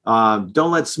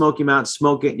 Don't Let Smoky Mountain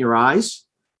Smoke Get in Your Eyes,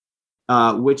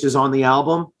 which is on the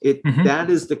album. That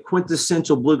is the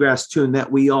quintessential bluegrass tune that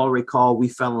we all recall. We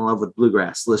fell in love with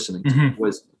bluegrass listening to. It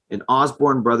was an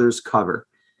Osborne Brothers cover.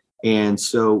 And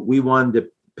so we wanted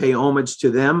to pay homage to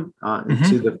them, and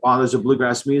to the fathers of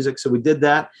bluegrass music. So we did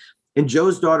that. And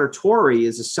Joe's daughter, Tori,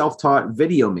 is a self-taught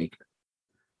video maker.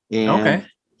 And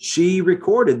she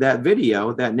recorded that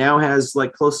video that now has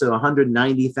close to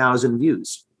 190,000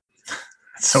 views.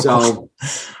 So cool.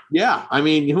 Yeah, I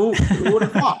mean, who would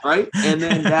have thought, right? And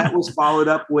then that was followed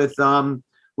up with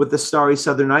the Starry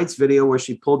Southern Nights video, where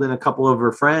she pulled in a couple of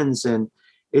her friends, and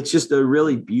it's just a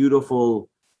really beautiful,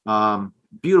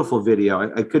 beautiful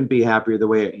video. I couldn't be happier the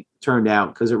way it turned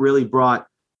out, because it really brought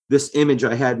this image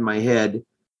I had in my head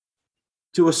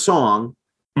to a song,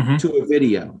 to a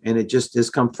video, and it just has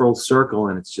come full circle.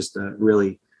 And it's just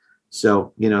really,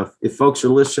 so if folks are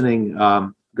listening,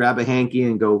 grab a hanky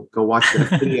and go watch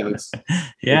that video. It's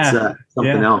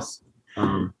something else.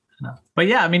 But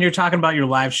yeah, I mean, you're talking about your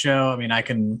live show. I mean, I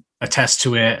can attest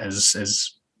to it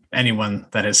as anyone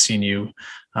that has seen you.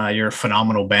 You're a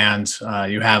phenomenal band.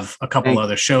 You have a couple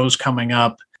other shows coming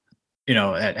up,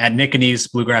 at Nick and E's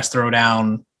Bluegrass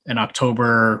Throwdown in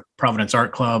October, Providence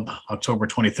Art Club, October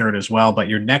 23rd as well. But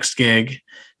your next gig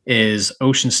is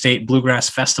Ocean State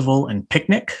Bluegrass Festival and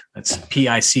Picnic. That's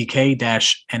PICK-NIC.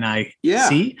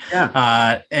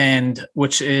 And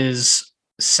which is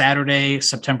Saturday,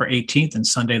 September 18th and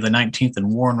Sunday the 19th in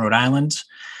Warren, Rhode Island.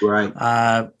 Right.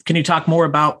 Can you talk more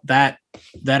about that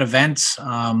event?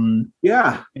 That's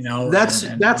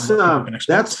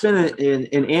been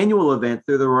an annual event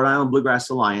through the Rhode Island Bluegrass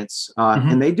Alliance.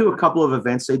 And they do a couple of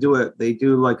events. They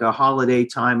do like a holiday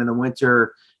time in the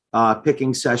winter,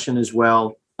 picking session as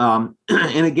well. And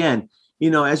again,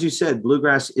 as you said,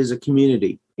 bluegrass is a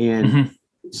community, and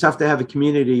it's tough to have a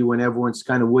community when everyone's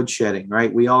kind of woodshedding,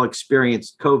 right? We all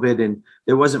experienced COVID and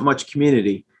there wasn't much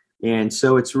community. And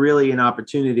so it's really an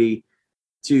opportunity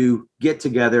to get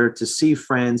together, to see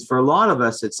friends. For a lot of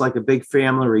us, it's like a big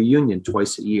family reunion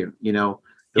twice a year, the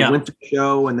winter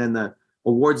show, and then the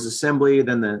awards assembly,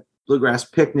 then the bluegrass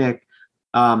picnic.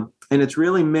 And it's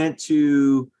really meant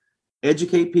to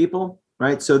educate people,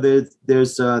 right? So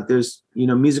there's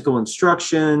musical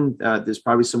instruction. There's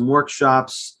probably some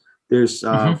workshops. There's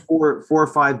 4 or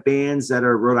 5 bands that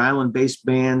are Rhode Island based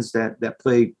bands that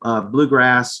play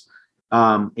bluegrass.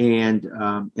 And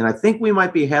I think we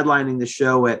might be headlining the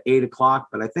show at 8:00,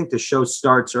 but I think the show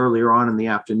starts earlier on in the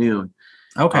afternoon.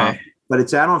 Okay. But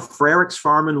it's out on Frericks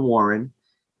Farm in Warren,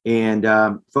 and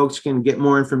folks can get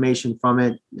more information from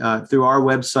it through our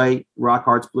website,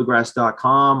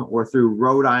 rockheartsbluegrass.com, or through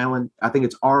Rhode Island. I think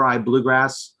it's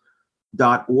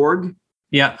ribluegrass.org.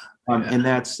 Yeah. And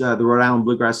that's the Rhode Island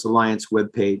Bluegrass Alliance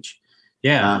webpage.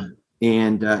 Yeah.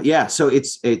 So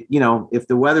if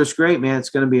the weather's great, man, it's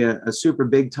going to be a super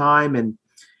big time. And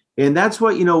that's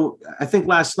what, I think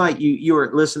last night you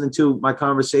were listening to my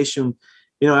conversation,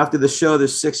 after the show,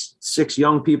 there's six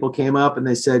young people came up and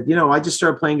they said, I just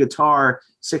started playing guitar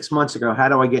 6 months ago. How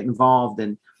do I get involved?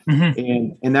 And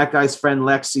that guy's friend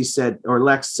Lex said,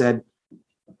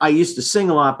 I used to sing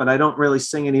a lot, but I don't really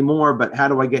sing anymore. But how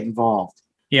do I get involved?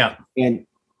 Yeah. And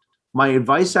my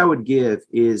advice I would give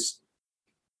is,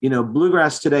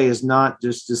 bluegrass today is not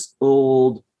just this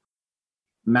old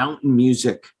mountain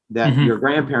music that your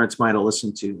grandparents might have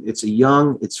listened to.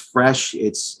 It's fresh,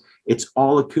 it's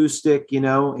all acoustic,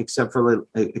 except for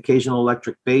the occasional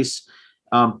electric bass.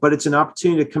 But it's an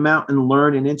opportunity to come out and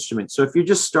learn an instrument. So if you're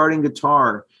just starting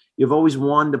guitar, you've always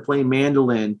wanted to play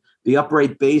mandolin, the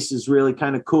upright bass is really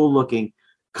kind of cool looking.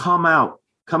 Come out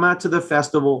to the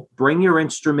festival, bring your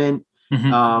instrument,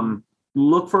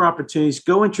 look for opportunities,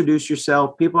 go introduce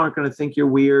yourself. People aren't going to think you're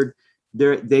weird.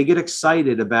 They get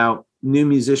excited about new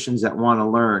musicians that want to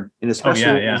learn, and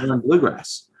especially learn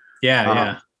bluegrass.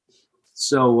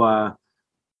 So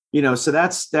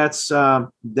that's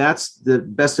the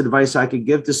best advice I could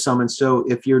give to someone. So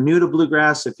if you're new to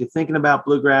bluegrass, if you're thinking about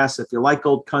bluegrass, if you like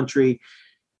old country,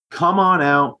 come on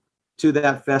out to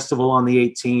that festival on the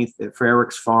 18th at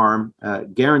Frericks Farm.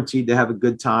 Guaranteed to have a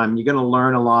good time. You're going to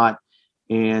learn a lot,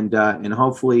 and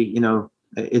hopefully,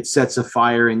 it sets a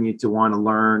fire in you to want to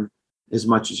learn as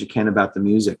much as you can about the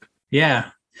music.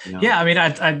 Yeah. Yeah. I mean,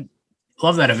 I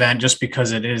love that event just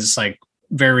because it is like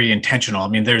very intentional. I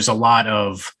mean, there's a lot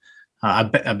of,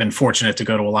 I've been fortunate to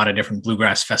go to a lot of different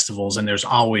bluegrass festivals, and there's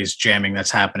always jamming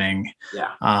that's happening.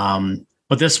 Yeah.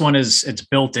 But this one it's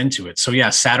built into it. So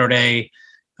Saturday,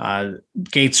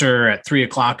 gates are at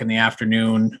 3:00 in the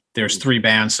afternoon. There's 3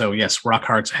 bands. So yes, Rock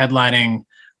Hearts headlining.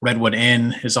 Redwood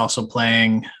Inn is also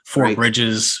playing. Four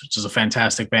Bridges, which is a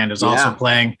fantastic band, is also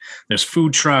playing. There's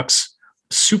food trucks,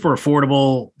 super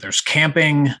affordable. There's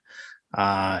camping.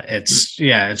 It's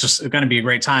just going to be a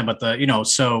great time. But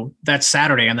so that's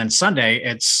Saturday, and then Sunday,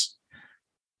 it's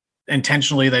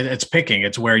intentionally that it's picking.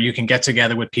 It's where you can get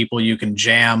together with people, you can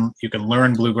jam, you can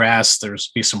learn bluegrass. There's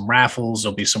be some raffles,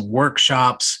 there'll be some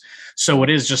workshops. So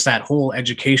it is just that whole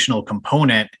educational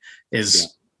component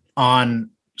is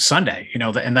on Sunday,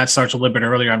 and that starts a little bit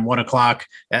earlier on 1:00.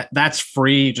 That's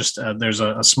free. Just there's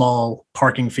a small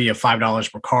parking fee of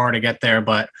 $5 per car to get there,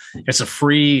 but it's a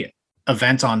free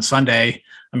event on Sunday.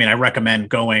 I mean, I recommend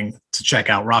going to check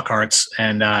out Rock Hearts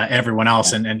and everyone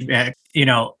else. I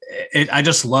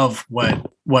just love what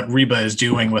Reba is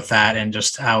doing with that, and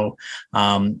just how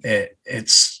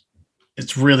it's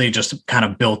really just kind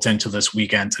of built into this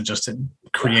weekend to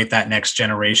create that next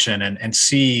generation and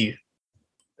see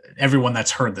everyone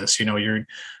that's heard this, you're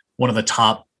one of the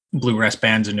top bluegrass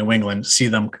bands in New England, see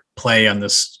them play on a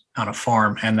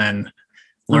farm and then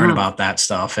learn about that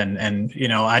stuff. And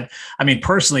I mean,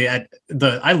 personally, I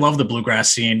love the bluegrass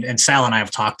scene, and Sal and I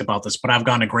have talked about this, but I've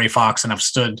gone to Gray Fox and I've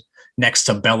stood next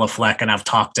to Bella Fleck and I've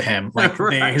talked to him. Like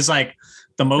he's like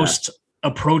the most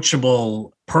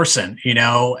approachable person,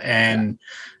 and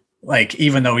like,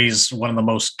 even though he's one of the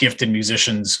most gifted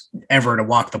musicians ever to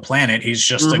walk the planet, he's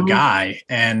just a guy.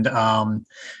 And,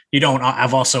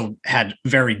 I've also had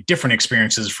very different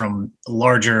experiences from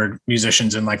larger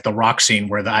musicians in like the rock scene,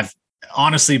 where I've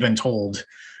honestly been told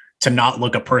to not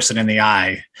look a person in the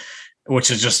eye,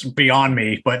 which is just beyond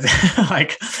me. But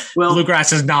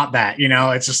bluegrass is not that,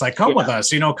 it's just like, come with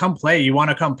us, come play. You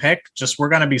want to come pick? We're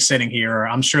going to be sitting here.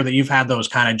 I'm sure that you've had those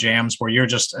kind of jams where you're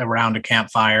just around a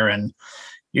campfire and,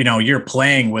 you're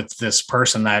playing with this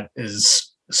person that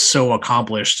is so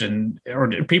accomplished, or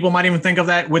people might even think of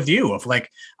that with you, of like,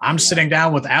 I'm sitting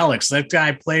down with Alex, that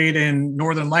guy played in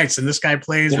Northern Lights and this guy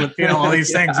plays with, all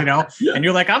these things, and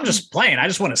you're like, I'm just playing. I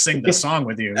just want to sing this song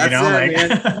with you, That's it,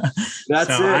 man.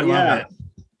 That's so it. I love it.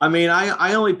 I mean,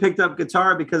 I only picked up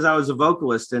guitar because I was a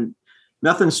vocalist, and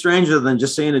nothing stranger than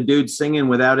just seeing a dude singing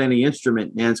without any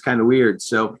instrument. Man, it's kind of weird.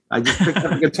 So I just picked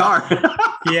up a guitar.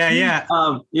 Yeah.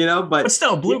 But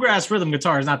still, bluegrass rhythm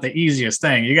guitar is not the easiest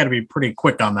thing. You got to be pretty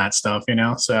quick on that stuff,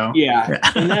 so. Yeah.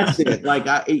 And that's it. Like,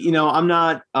 I'm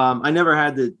not, I never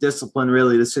had the discipline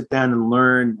really to sit down and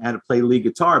learn how to play lead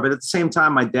guitar. But at the same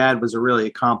time, my dad was a really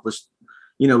accomplished,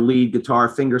 lead guitar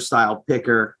finger style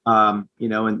picker,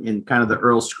 in kind of the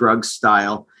Earl Scruggs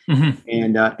style.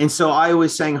 Mm-hmm. And so I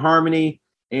always sang harmony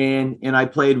and I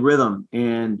played rhythm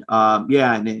and I've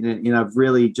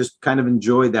really just kind of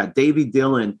enjoyed that. Davey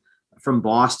Dillon from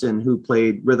Boston, who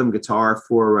played rhythm guitar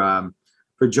for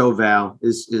Joe Val,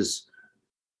 is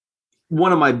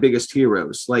one of my biggest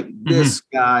heroes. Like this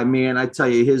guy, man, I tell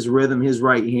you, his rhythm, his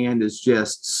right hand is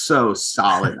just so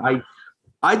solid.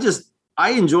 I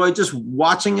enjoy just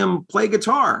watching him play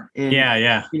guitar and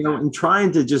and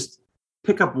trying to just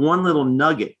pick up one little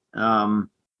nugget.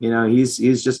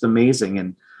 He's just amazing.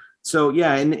 And so,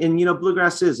 and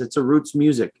bluegrass it's a roots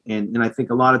music. And I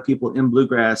think a lot of people in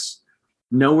bluegrass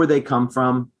know where they come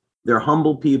from. They're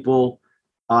humble people.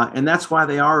 And that's why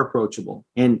they are approachable.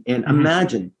 And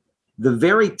imagine the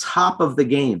very top of the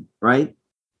game, right?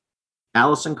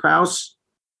 Alison Krauss,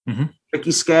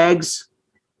 Ricky Skaggs,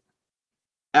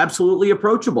 absolutely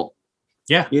approachable.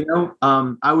 Yeah.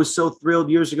 I was so thrilled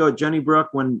years ago at Jenny Brook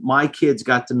when my kids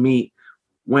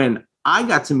when I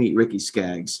got to meet Ricky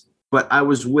Skaggs, but I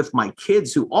was with my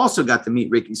kids who also got to meet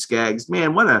Ricky Skaggs.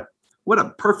 Man, what a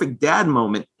perfect dad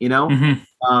moment,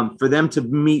 for them to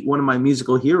meet one of my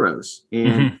musical heroes,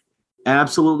 and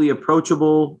absolutely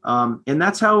approachable. And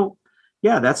that's how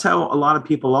a lot of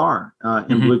people are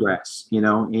in bluegrass,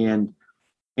 and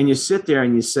you sit there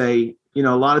and you say, a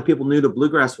lot of people new to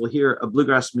bluegrass will hear a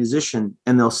bluegrass musician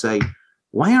and they'll say,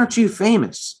 why aren't you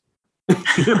famous?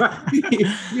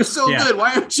 You're so good.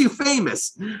 Why aren't you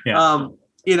famous? Yeah.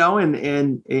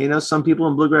 Some people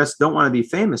in bluegrass don't want to be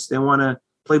famous. They want to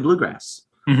play bluegrass,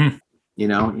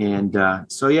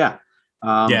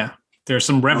 there's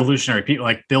some revolutionary people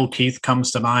like Bill Keith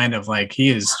comes to mind of like, he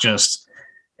is just,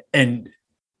 and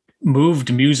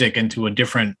moved music into a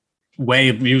different way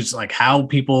of music, like how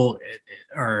people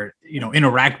are,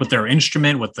 interact with their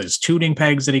instrument, with those tuning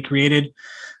pegs that he created.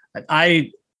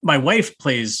 My wife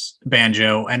plays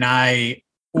banjo and I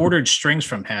ordered strings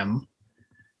from him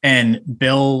and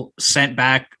Bill sent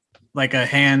back like a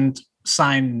hand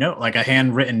signed note, like a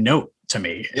handwritten note to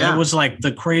me. Yeah. It was like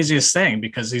the craziest thing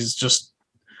because he's just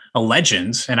a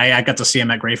legend. And I got to see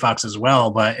him at Gray Fox as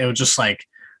well, but it was just like,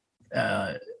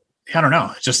 I don't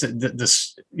know, just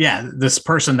this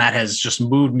person that has just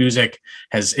moved music,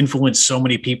 has influenced so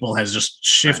many people, has just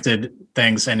shifted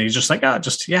things. And he's just like,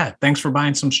 thanks for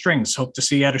buying some strings. Hope to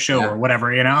see you at a show or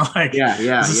whatever,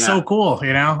 this is so cool,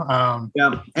 And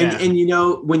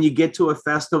when you get to a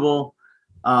festival,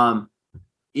 I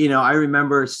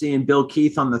remember seeing Bill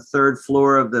Keith on the third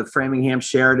floor of the Framingham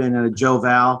Sheraton at a Joe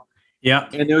Val. Yeah.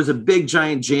 And there was a big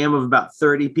giant jam of about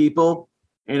 30 people.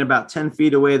 And about 10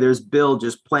 feet away, there's Bill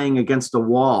just playing against a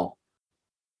wall,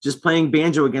 just playing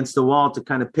banjo against the wall to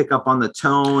kind of pick up on the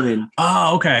tone. And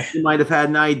he might have had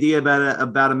an idea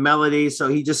about a melody. So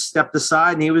he just stepped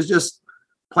aside and he was just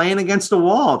playing against the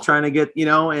wall, trying to get,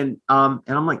 and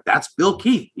I'm like, that's Bill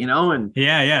Keith, and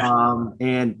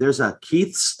and there's a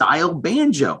Keith style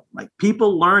banjo. Like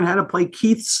people learn how to play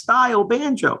Keith style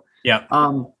banjo. Yeah.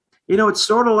 It's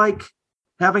sort of like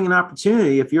having an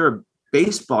opportunity if you're a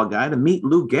baseball guy to meet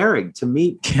Lou Gehrig, to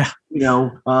meet, Big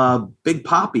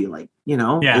Papi,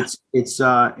 it's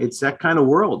that kind of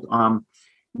world.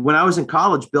 When I was in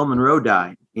college, Bill Monroe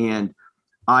died and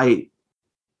I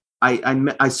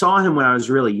saw him when I was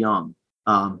really young,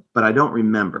 but I don't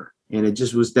remember. And it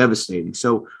just was devastating.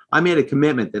 So I made a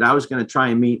commitment that I was going to try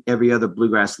and meet every other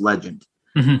bluegrass legend.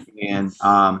 And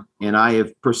I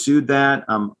have pursued that.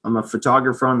 I'm a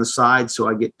photographer on the side, so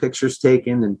I get pictures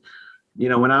taken. And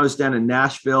when I was down in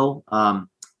Nashville,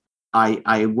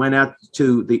 I went out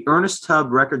to the Ernest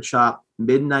Tubb Record Shop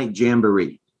Midnight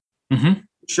Jamboree.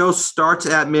 Show starts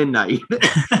at midnight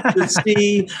to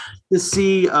see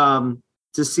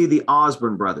the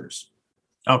Osborne brothers.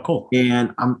 Oh, cool!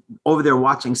 And I'm over there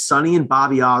watching Sonny and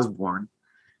Bobby Osborne,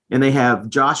 and they have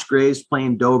Josh Graves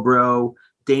playing dobro,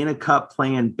 Dana Cup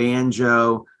playing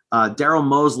banjo. Daryl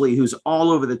Mosley, who's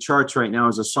all over the charts right now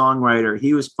as a songwriter,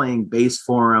 he was playing bass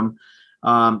for him.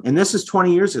 And this is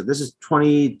 20 years ago. This is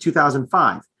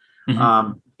 2005.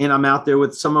 Mhm. And I'm out there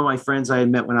with some of my friends I had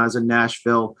met when I was in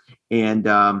Nashville. And,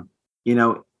 and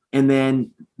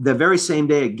then the very same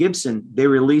day at Gibson, they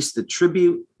released the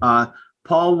tribute.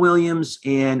 Paul Williams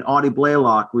and Audie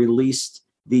Blaylock released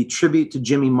the Tribute to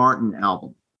Jimmy Martin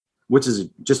album, which is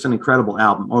just an incredible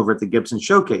album over at the Gibson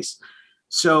Showcase.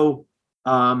 So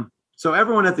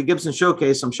everyone at the Gibson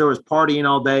Showcase, I'm sure, was partying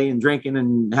all day and drinking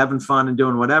and having fun and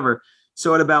doing whatever.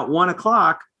 So at about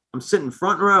 1:00, I'm sitting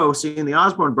front row seeing the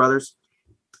Osborne brothers,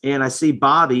 and I see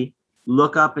Bobby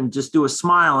look up and just do a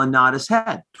smile and nod his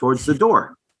head towards the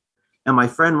door. And my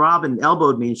friend Robin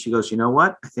elbowed me and she goes, "You know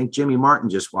what? I think Jimmy Martin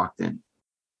just walked in."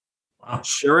 Wow.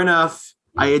 Sure enough,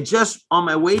 I had just, on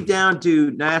my way down to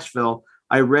Nashville,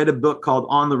 I read a book called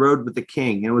On the Road with the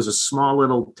King. And it was a small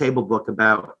little table book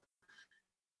about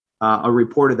a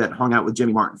reporter that hung out with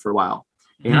Jimmy Martin for a while.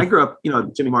 And I grew up, a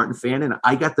Jimmy Martin fan, and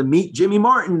I got to meet Jimmy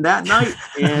Martin that night.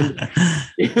 And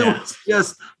it was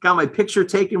just got my picture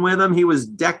taken with him. He was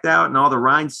decked out in all the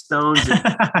rhinestones and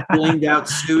blinged out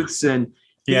suits. And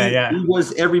he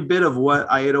was every bit of what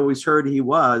I had always heard he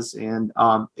was. And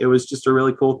it was just a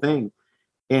really cool thing.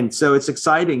 And so it's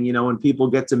exciting, when people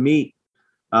get to meet,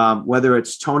 whether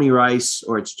it's Tony Rice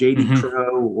or it's J.D.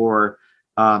 Crowe or,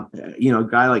 a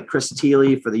guy like Chris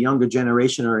Thile for the younger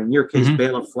generation, or in your case,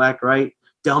 Bela Fleck, right?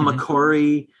 Del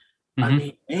McCoury. I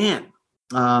mean, man,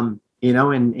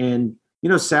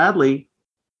 sadly,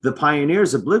 the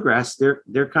pioneers of bluegrass,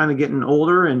 they're kind of getting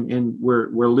older, and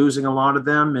we're losing a lot of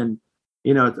them. And,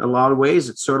 a lot of ways,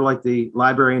 it's sort of like the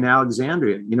library in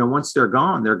Alexandria. Once they're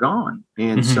gone, they're gone.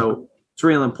 And so it's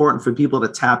really important for people to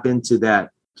tap into that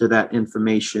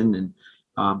information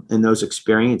and those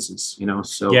experiences,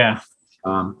 so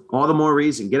all the more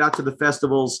reason, get out to the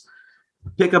festivals,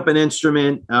 pick up an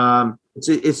instrument.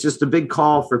 It's just a big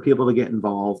call for people to get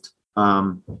involved,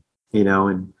 and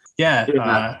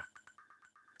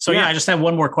I just have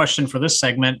one more question for this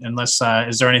segment, unless,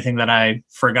 is there anything that I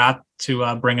forgot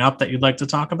to bring up that you'd like to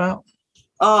talk about?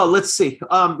 Oh, let's see.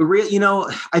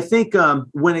 I think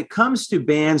when it comes to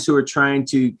bands who are trying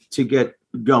to get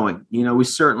going, we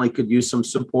certainly could use some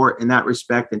support in that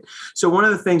respect. And so one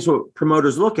of the things what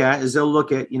promoters look at is they'll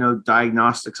look at,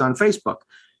 diagnostics on Facebook.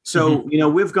 So,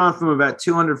 we've gone from about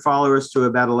 200 followers to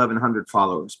about 1,100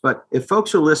 followers. But if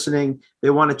folks are listening,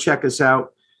 they want to check us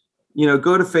out,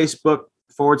 go to Facebook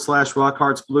 /Rock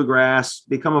Hearts Bluegrass,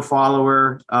 become a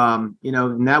follower, and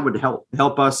that would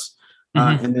help us.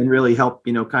 And then really help,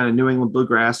 kind of New England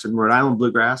bluegrass and Rhode Island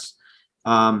bluegrass.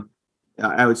 I'd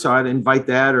invite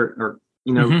that or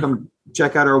come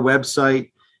check out our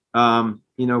website, come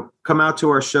out to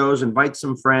our shows, invite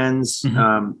some friends,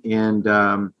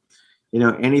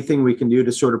 anything we can do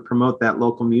to sort of promote that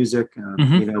local music.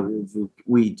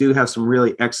 We do have some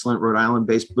really excellent Rhode Island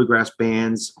based bluegrass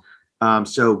bands.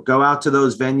 So go out to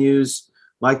those venues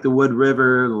like the Wood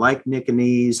River, like Nick and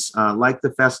Ease, like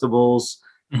the festivals.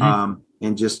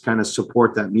 And just kind of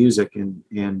support that music and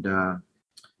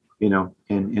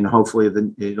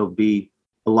hopefully it'll be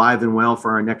alive and well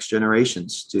for our next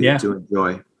generations to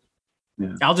enjoy.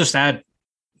 Yeah. I'll just add,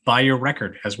 buy your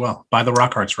record as well. Buy the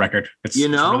Rock Hearts record. It's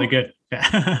really good.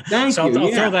 Thank you.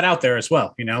 I'll throw that out there as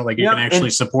well. You can actually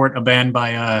support a band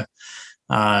by,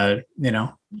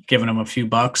 giving them a few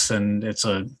bucks, and that's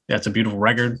a beautiful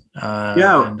record.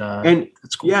 And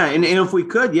it's cool. And if we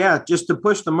could, just to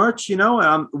push the merch,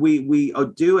 we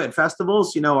do at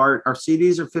festivals, our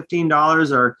CDs are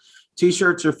 $15, our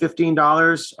t-shirts are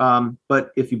 $15.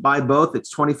 But if you buy both,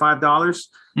 it's $25.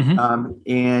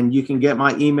 And you can get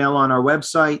my email on our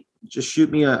website. Just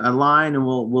shoot me a line and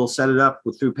we'll set it up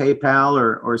through PayPal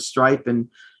or Stripe, and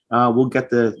we'll get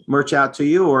the merch out to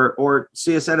you, or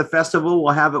see us at a festival.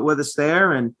 We'll have it with us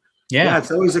there. And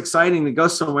it's always exciting to go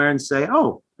somewhere and say,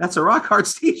 "Oh, that's a Rock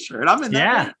Hearts t-shirt. I'm in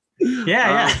that."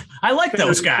 Yeah. I like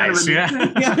those guys.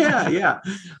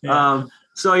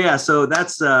 So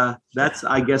that's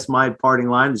I guess my parting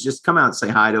line is just come out and say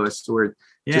hi to us. We're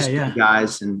just good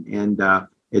guys, and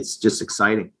it's just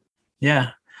exciting. Yeah.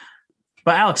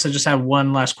 But Alex, I just have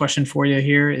one last question for you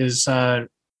here is, and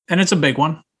it's a big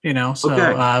one.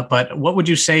 But what would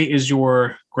you say is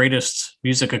your greatest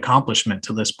music accomplishment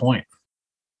to this point?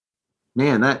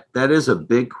 Man, that is a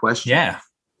big question. Yeah.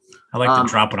 I like to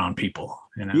drop it on people,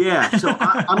 Yeah. So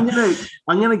I'm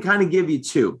going to kind of give you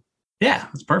two. Yeah,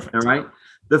 that's perfect. All right.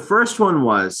 The first one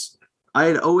was I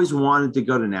had always wanted to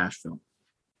go to Nashville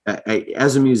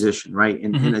as a musician. Right.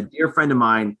 And a dear friend of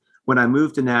mine, when I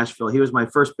moved to Nashville, he was my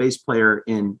first bass player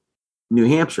in New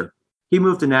Hampshire. He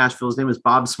moved to Nashville. His name was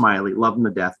Bob Smiley. Loved him to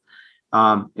death.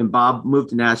 And Bob moved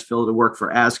to Nashville to work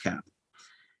for ASCAP.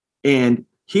 And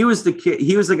he was the kid.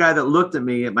 He was the guy that looked at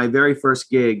me at my very first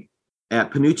gig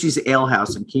at Panucci's Ale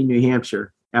House in Keene, New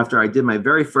Hampshire. After I did my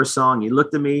very first song, he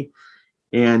looked at me,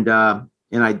 and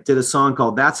I did a song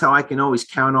called "That's How I Can Always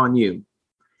Count on You."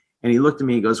 And he looked at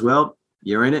me. He goes, "Well,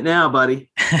 you're in it now, buddy."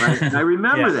 Right? And I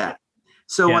remember that.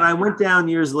 So when I went down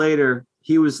years later,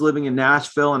 he was living in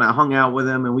Nashville, and I hung out with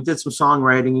him, and we did some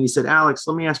songwriting. And he said, "Alex,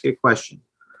 let me ask you a question.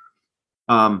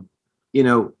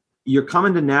 You're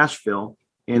coming to Nashville,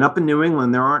 and up in New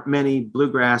England, there aren't many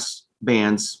bluegrass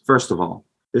bands. First of all,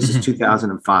 this is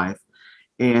 2005,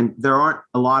 and there aren't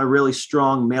a lot of really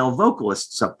strong male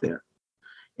vocalists up there.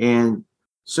 And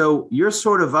so you're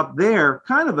sort of up there,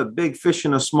 kind of a big fish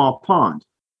in a small pond.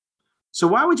 So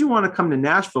why would you want to come to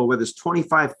Nashville where there's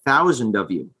 25,000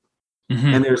 of you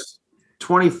and there's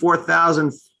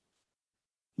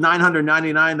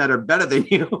 24,999 that are better than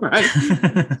you, right?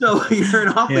 So you're an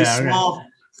awfully small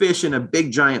fish in a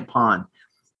big giant pond."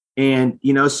 And,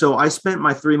 so I spent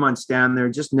my 3 months down there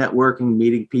just networking,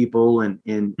 meeting people and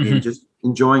just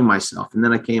enjoying myself. And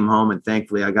then I came home, and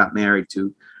thankfully I got married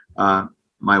to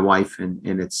my wife, and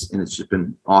it's just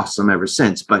been awesome ever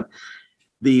since. But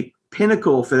the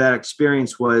pinnacle for that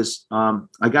experience was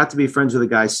I got to be friends with a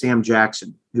guy, Sam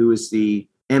Jackson, who is the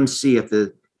MC at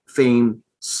the famed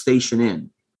Station Inn,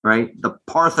 right? The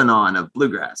Parthenon of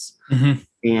bluegrass.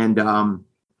 And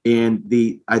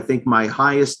I think my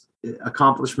highest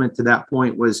accomplishment to that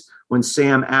point was when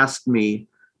Sam asked me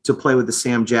to play with the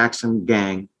Sam Jackson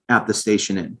gang at the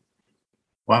Station Inn.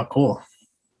 Wow, cool.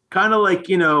 Kind of like,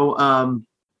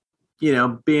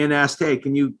 being asked, "Hey,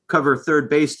 can you cover third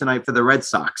base tonight for the Red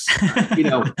Sox?"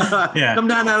 Come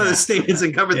down out of the stands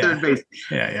and cover third base.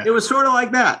 It was sort of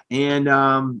like that. And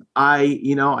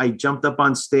I jumped up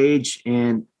on stage,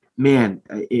 and man,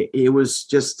 it was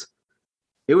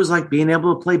like being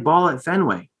able to play ball at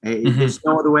Fenway. There's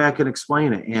no other way I could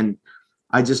explain it. And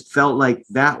I just felt like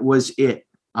that was it.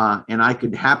 And I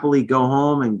could happily go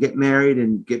home and get married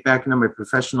and get back into my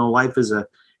professional life as an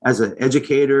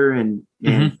educator and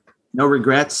no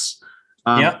regrets.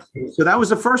 So that was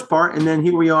the first part. And then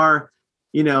here we are,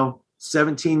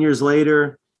 17 years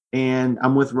later, and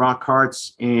I'm with Rock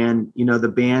Hearts, and, the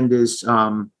band is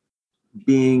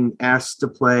being asked to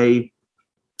play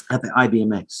at the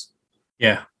IBMX.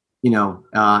 Yeah.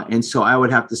 And so I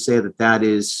would have to say that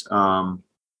is,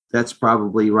 that's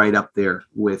probably right up there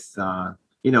with,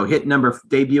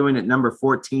 debuting at number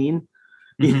 14,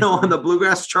 on the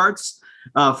bluegrass charts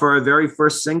for our very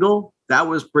first single. That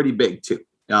was pretty big too.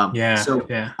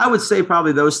 I would say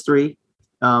probably those three,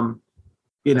 That's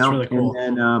really cool.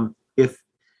 And then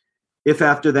if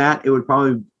after that, it would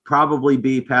probably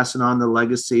be passing on the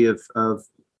legacy of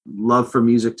love for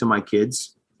music to my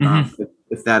kids.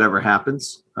 If that ever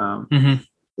happens,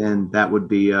 then that would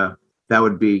be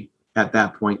at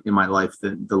that point in my life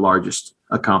the largest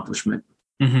accomplishment.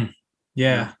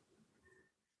 Yeah.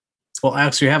 Well,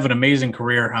 Alex, you have an amazing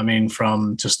career. I mean,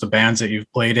 from just the bands that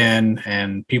you've played in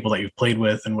and people that you've played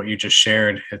with and what you just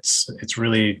shared, it's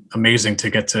really amazing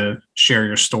to get to share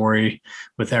your story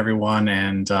with everyone.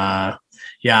 And I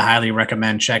highly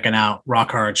recommend checking out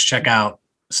Rock Hearts. Check out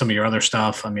some of your other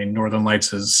stuff. I mean, Northern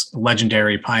Lights is a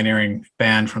legendary pioneering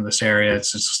band from this area.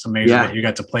 It's just amazing that you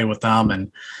got to play with them.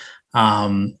 And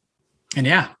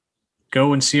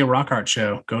go and see a Rock Heart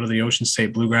show. Go to the Ocean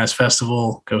State Bluegrass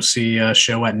Festival. Go see a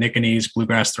show at Nick and E's.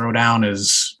 Bluegrass Throwdown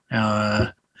is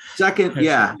second.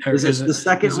 Is it the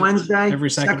second Wednesday? Every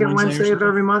second Wednesday of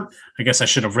every month. I guess I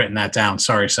should have written that down.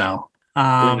 Sorry, Sal.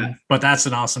 But that's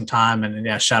an awesome time.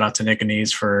 And shout out to Nick and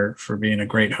E's for being a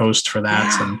great host for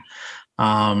that.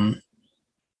 And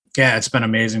it's been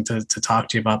amazing to talk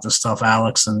to you about this stuff,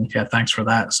 Alex. And thanks for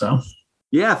that. So.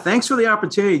 Yeah, thanks for the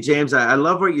opportunity, James. I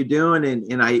love what you're doing,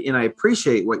 and I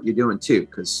appreciate what you're doing too,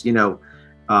 because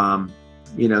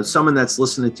someone that's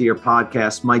listening to your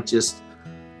podcast might just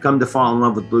come to fall in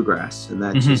love with bluegrass, and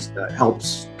that just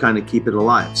helps kind of keep it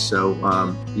alive. So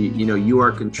you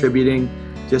are contributing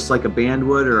just like a band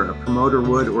would, or a promoter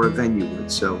would, or a venue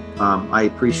would. So I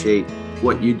appreciate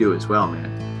what you do as well,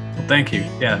 man. Well, thank you.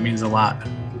 Yeah, it means a lot.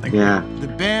 Thank you.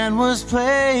 The band was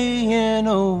playing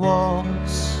a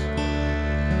waltz.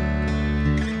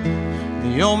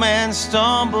 The old man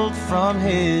stumbled from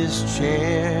his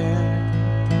chair.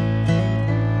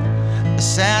 A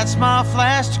sad smile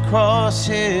flashed across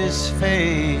his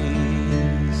face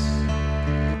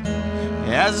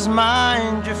as his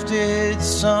mind drifted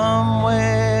somewhere.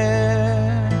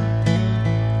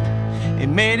 It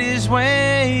made his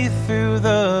way through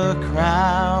the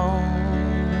crowd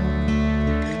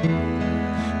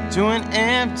to an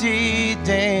empty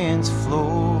dance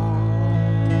floor.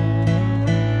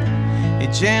 It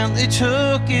gently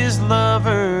took his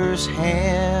lover's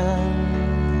hand.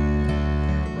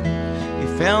 He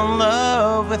fell in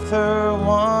love with her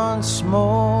once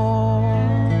more.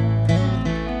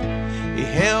 He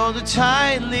held her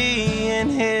tightly in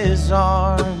his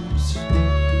arms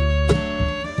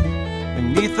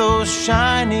beneath those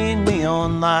shining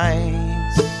neon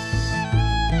lights,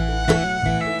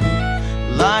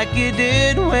 like he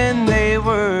did when they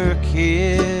were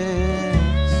kids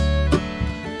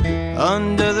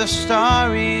under the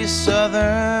starry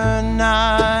southern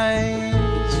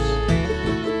nights.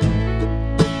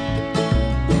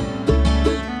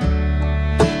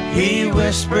 He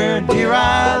whispered, "Dear,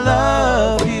 I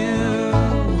love you,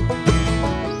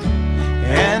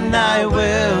 and I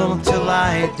will till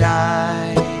I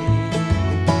die."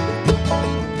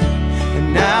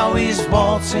 And now he's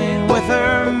waltzing with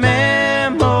her memories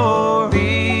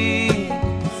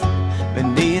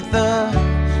beneath the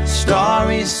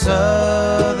starry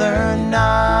southern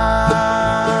nights.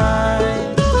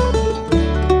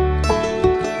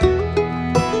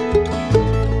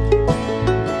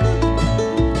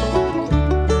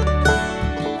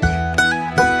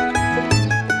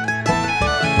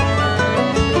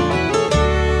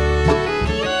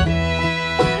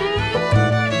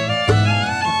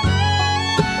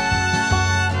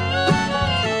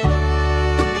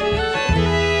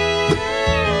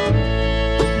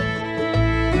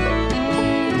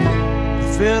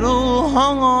 Fiddle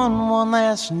hung on one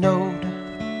last note,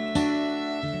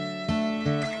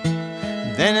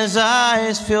 then his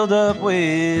eyes filled up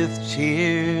with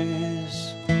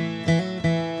tears.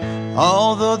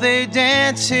 Although they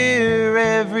dance here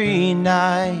every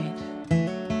night,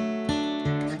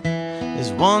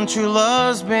 his one true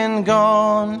love's been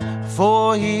gone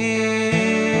for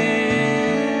years.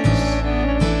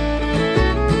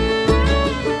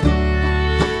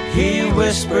 He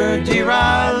whispered, "Dear,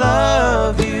 I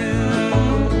love you,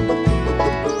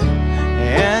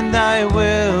 and I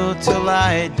will till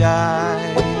I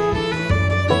die."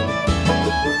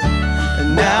 And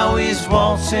now he's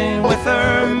waltzing with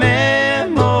her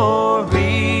memory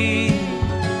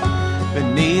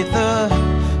beneath the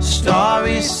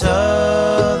starry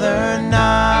southern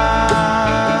nights.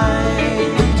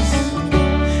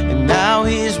 And now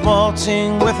he's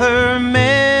waltzing with her memory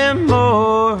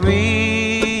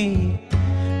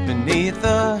beneath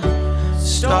the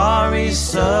starry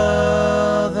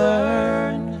southern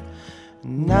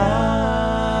night.